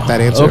would accept that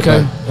answer.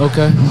 Okay.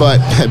 Okay. But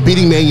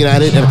beating Man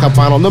United in a cup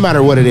final, no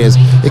matter what it is,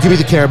 it could be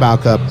the Carabao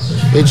Cup.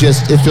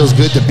 It feels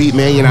good to beat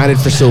Man United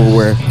for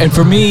silverware. And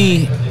for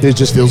me, It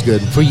just feels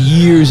good. for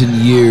years and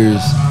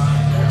years,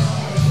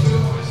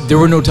 there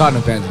were no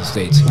Tottenham fans in the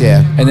States.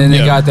 Yeah. And then they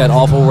Yeah. got that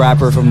awful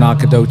rapper from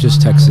Nacogdoches,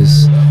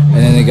 Texas. And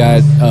then they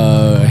got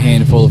a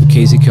handful of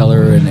Casey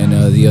Keller and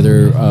the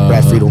other...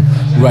 Brad Friedel.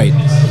 Right.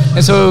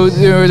 And so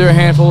there are a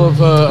handful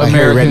of I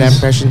hear a redneck Americans.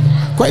 impression.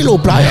 Great little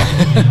player.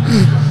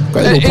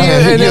 Great little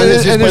player. And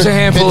this there's a player,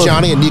 handful Ben of-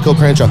 Johnny and Nico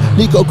Cranshaw.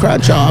 Nico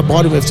Cranshaw, I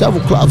bought him in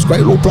several clubs.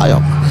 Great little player.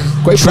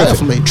 Great player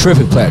for me.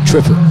 Terrific player.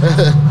 Terrific.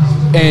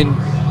 And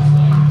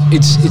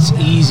it's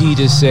easy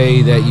to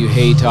say that you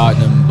hate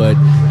Tottenham, but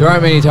there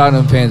aren't many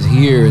Tottenham fans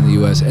here in the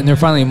U.S., and there are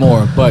finally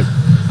more. But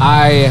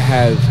I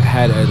have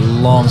had a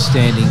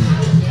long-standing,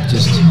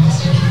 just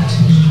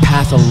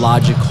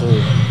pathological,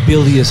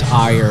 bilious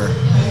ire.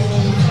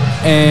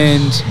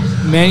 And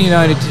Man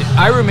United,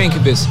 I remain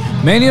convinced,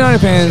 Man United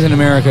fans in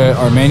America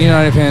are Man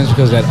United fans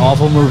because of that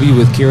awful movie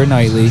with Keira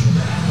Knightley.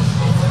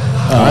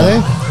 Are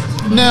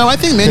they? No, I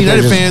think Man They're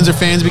United just- fans are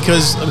fans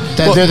because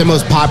They're the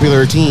most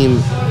popular team,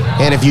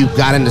 and if you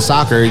got into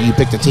soccer, you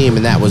picked a team,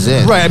 and that was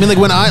it. right. I mean, like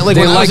when I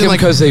They when I like was in them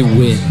because they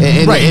win.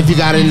 And Right. if you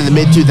got into the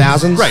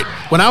mid-2000s, right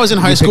when I was in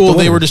high picked school, the they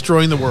winner. were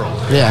destroying the world.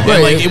 Yeah. And,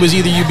 Right. like it was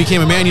either you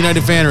became a Man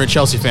United fan or a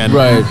Chelsea fan,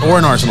 Right. or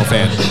an Arsenal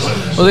fan.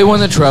 Well, they won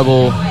the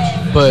treble,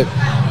 but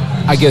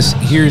I guess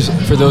here's,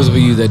 for those of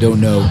you that don't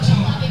know,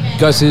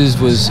 Gus's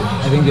was,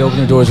 I think they opened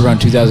their doors around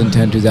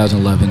 2010,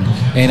 2011,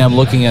 and I'm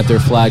looking at their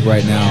flag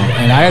right now,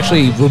 and I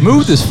actually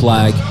removed this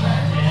flag,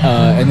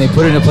 and they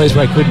put it in a place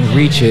where I couldn't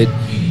reach it,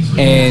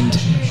 and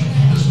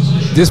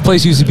this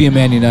place used to be a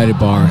Man United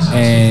bar,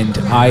 and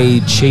I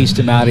chased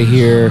them out of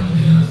here,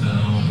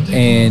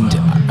 and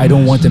I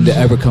don't want them to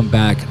ever come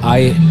back.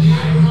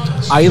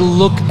 I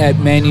look at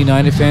Man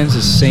United fans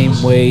the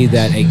same way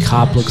that a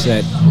cop looks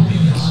at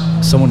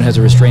someone who has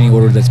a restraining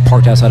order that's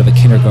parked outside of a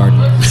kindergarten.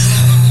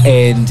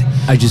 And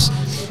I just...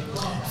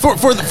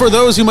 For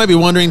those who might be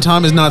wondering,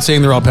 Tom is not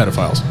saying they're all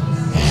pedophiles.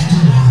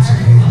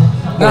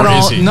 Not Or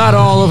is all, he? not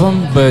all of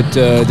them, but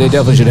they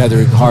definitely should have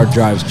their hard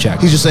drives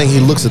checked. He's just saying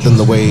he looks at them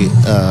the way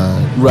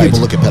Right. people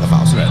look at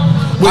pedophiles.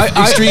 With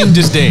I- extreme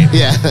disdain.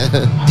 Yeah.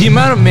 The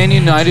amount of Man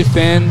United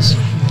fans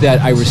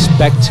that I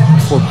respect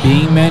for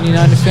being Man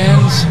United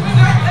fans,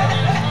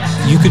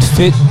 you could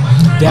fit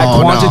that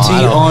Oh, no, I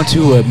quantity don't.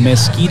 onto a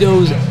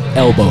mosquito's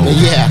elbow.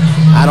 Yeah.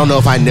 I don't know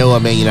if I know a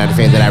Man United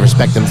fan that I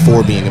respect them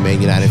for being a Man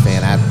United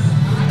fan.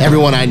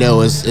 Everyone I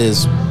know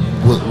is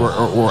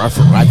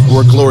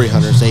we're glory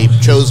hunters. They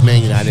chose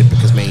Man United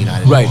because Man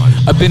United Right. won.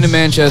 I've been to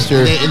Manchester.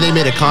 And they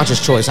made a conscious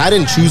choice. I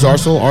didn't choose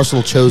Arsenal.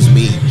 Arsenal chose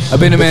me. I've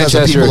been to because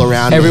of Manchester. people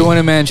around Everyone me.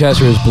 in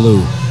Manchester is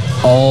blue.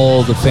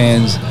 All the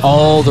fans,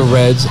 all the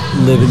Reds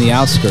live in the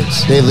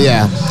outskirts. They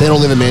don't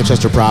live in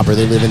Manchester proper.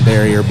 They live in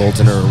Barry or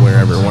Bolton or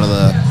wherever, one of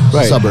the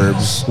Right.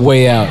 suburbs.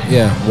 Way out,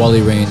 yeah,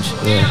 Wally Range.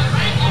 Yeah.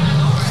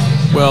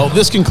 Well,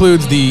 this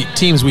concludes the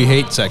teams we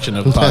hate section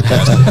of the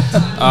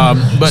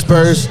podcast. But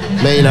Spurs,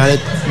 Man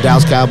United,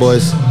 Dallas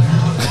Cowboys,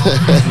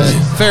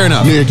 fair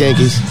enough. New York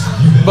Yankees.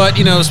 But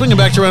swinging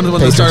back to around when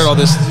they Patriots. started all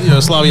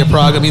this, Slavia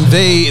Prague. I mean,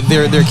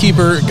 their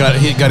keeper got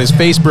his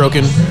face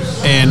broken,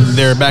 and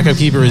their backup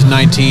keeper is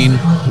 19.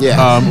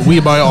 Yeah. We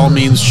by all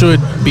means should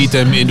beat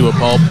them into a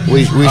pulp.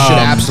 We should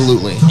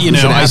absolutely. You We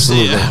should know,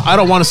 absolutely. I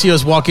don't want to see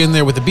us walk in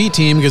there with the B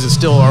team because it's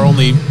still our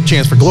only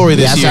chance for glory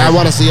this Yeah, so year. I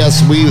want to see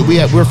us.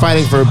 We're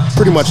fighting for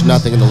pretty much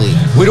nothing in the league.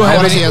 We don't I have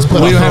wanna any- see us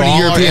put we up don't for have any all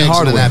our European eggs into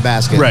hardware. that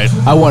basket. Right.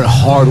 I want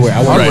hardware.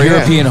 I want Right.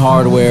 European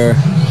hardware.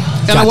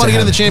 And I want to get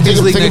in the Champions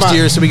Think League next about-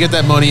 year so we get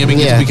that money and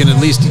we Yeah. can at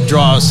least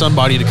draw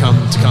somebody to come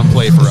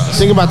play for us.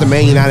 Think about the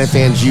Man United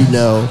fans you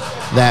know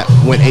that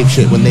went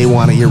apeshit when they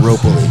won a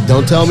Europa League.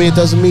 Don't tell me it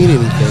doesn't mean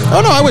anything.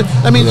 Oh no, I would.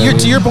 I mean, You know what I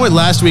to mean? your point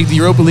last week, the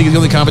Europa League is the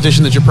only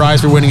competition that your prize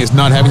for winning is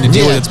not having to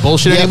deal with its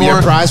bullshit Yeah, anymore.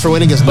 Your prize for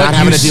winning is But not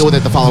having you to deal with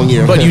it the following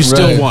year. But you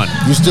still Right. won.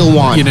 You still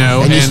won. You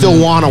know, and you and- still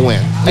want to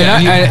win.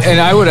 And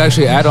I would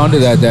actually add on to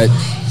that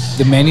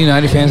the Man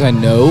United fans I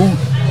know,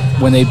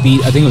 when they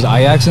beat, I think it was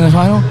Ajax in the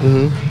final,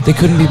 they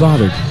couldn't be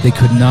bothered. They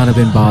could not have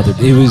been bothered.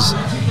 It was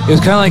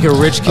kind of like a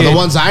rich kid. The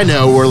ones I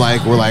know were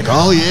like,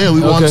 oh yeah,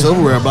 we won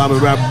silverware, blah blah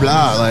blah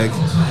blah. Like,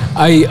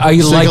 I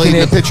liken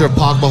it. The picture of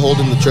Pogba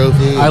holding the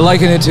trophy. I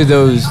liken it to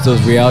those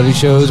reality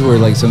shows where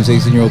like some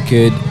 16-year-old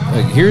kid,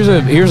 like, here's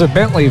a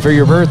Bentley for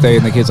your birthday,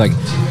 and the kid's like,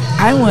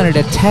 I wanted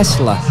a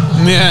Tesla.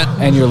 Yeah.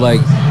 And you're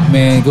like,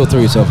 man, go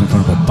throw yourself in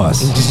front of a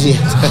bus.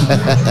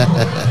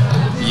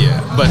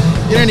 Yeah, but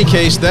in any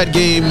case, that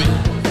game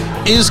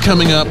is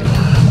coming up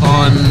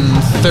on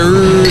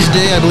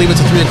Thursday. I believe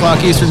it's a 3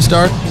 o'clock Eastern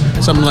start,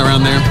 something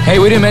around there. Hey,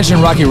 we didn't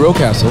mention Rocky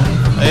Rocastle.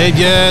 Hey,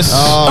 yes.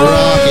 Oh,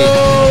 Rocky.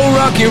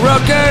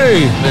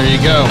 There you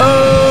go.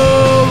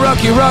 Oh,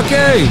 Rocky.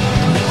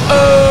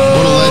 Oh,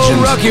 what a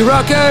legend. Rocky.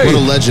 What a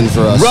legend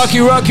for us. Rocky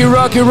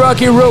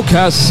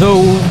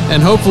Rocastle.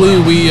 And hopefully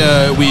we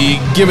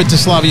give it to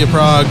Slavia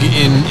Prague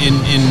in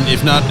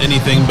if not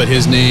anything but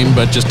his name,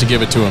 but just to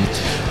give it to him.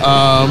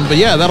 But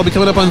yeah, that'll be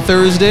coming up on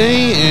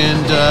Thursday,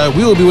 and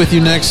we will be with you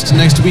next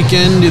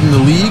weekend in the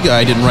league.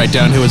 I didn't write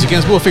down who it's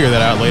against, but we'll figure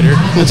that out later.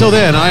 Until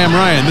then, I am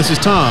Ryan. This is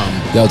Tom.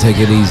 Y'all take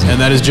it easy. And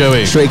that is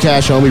Joey. Straight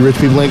cash, homie. Rich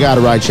people ain't got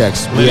to write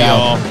checks. We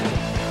out.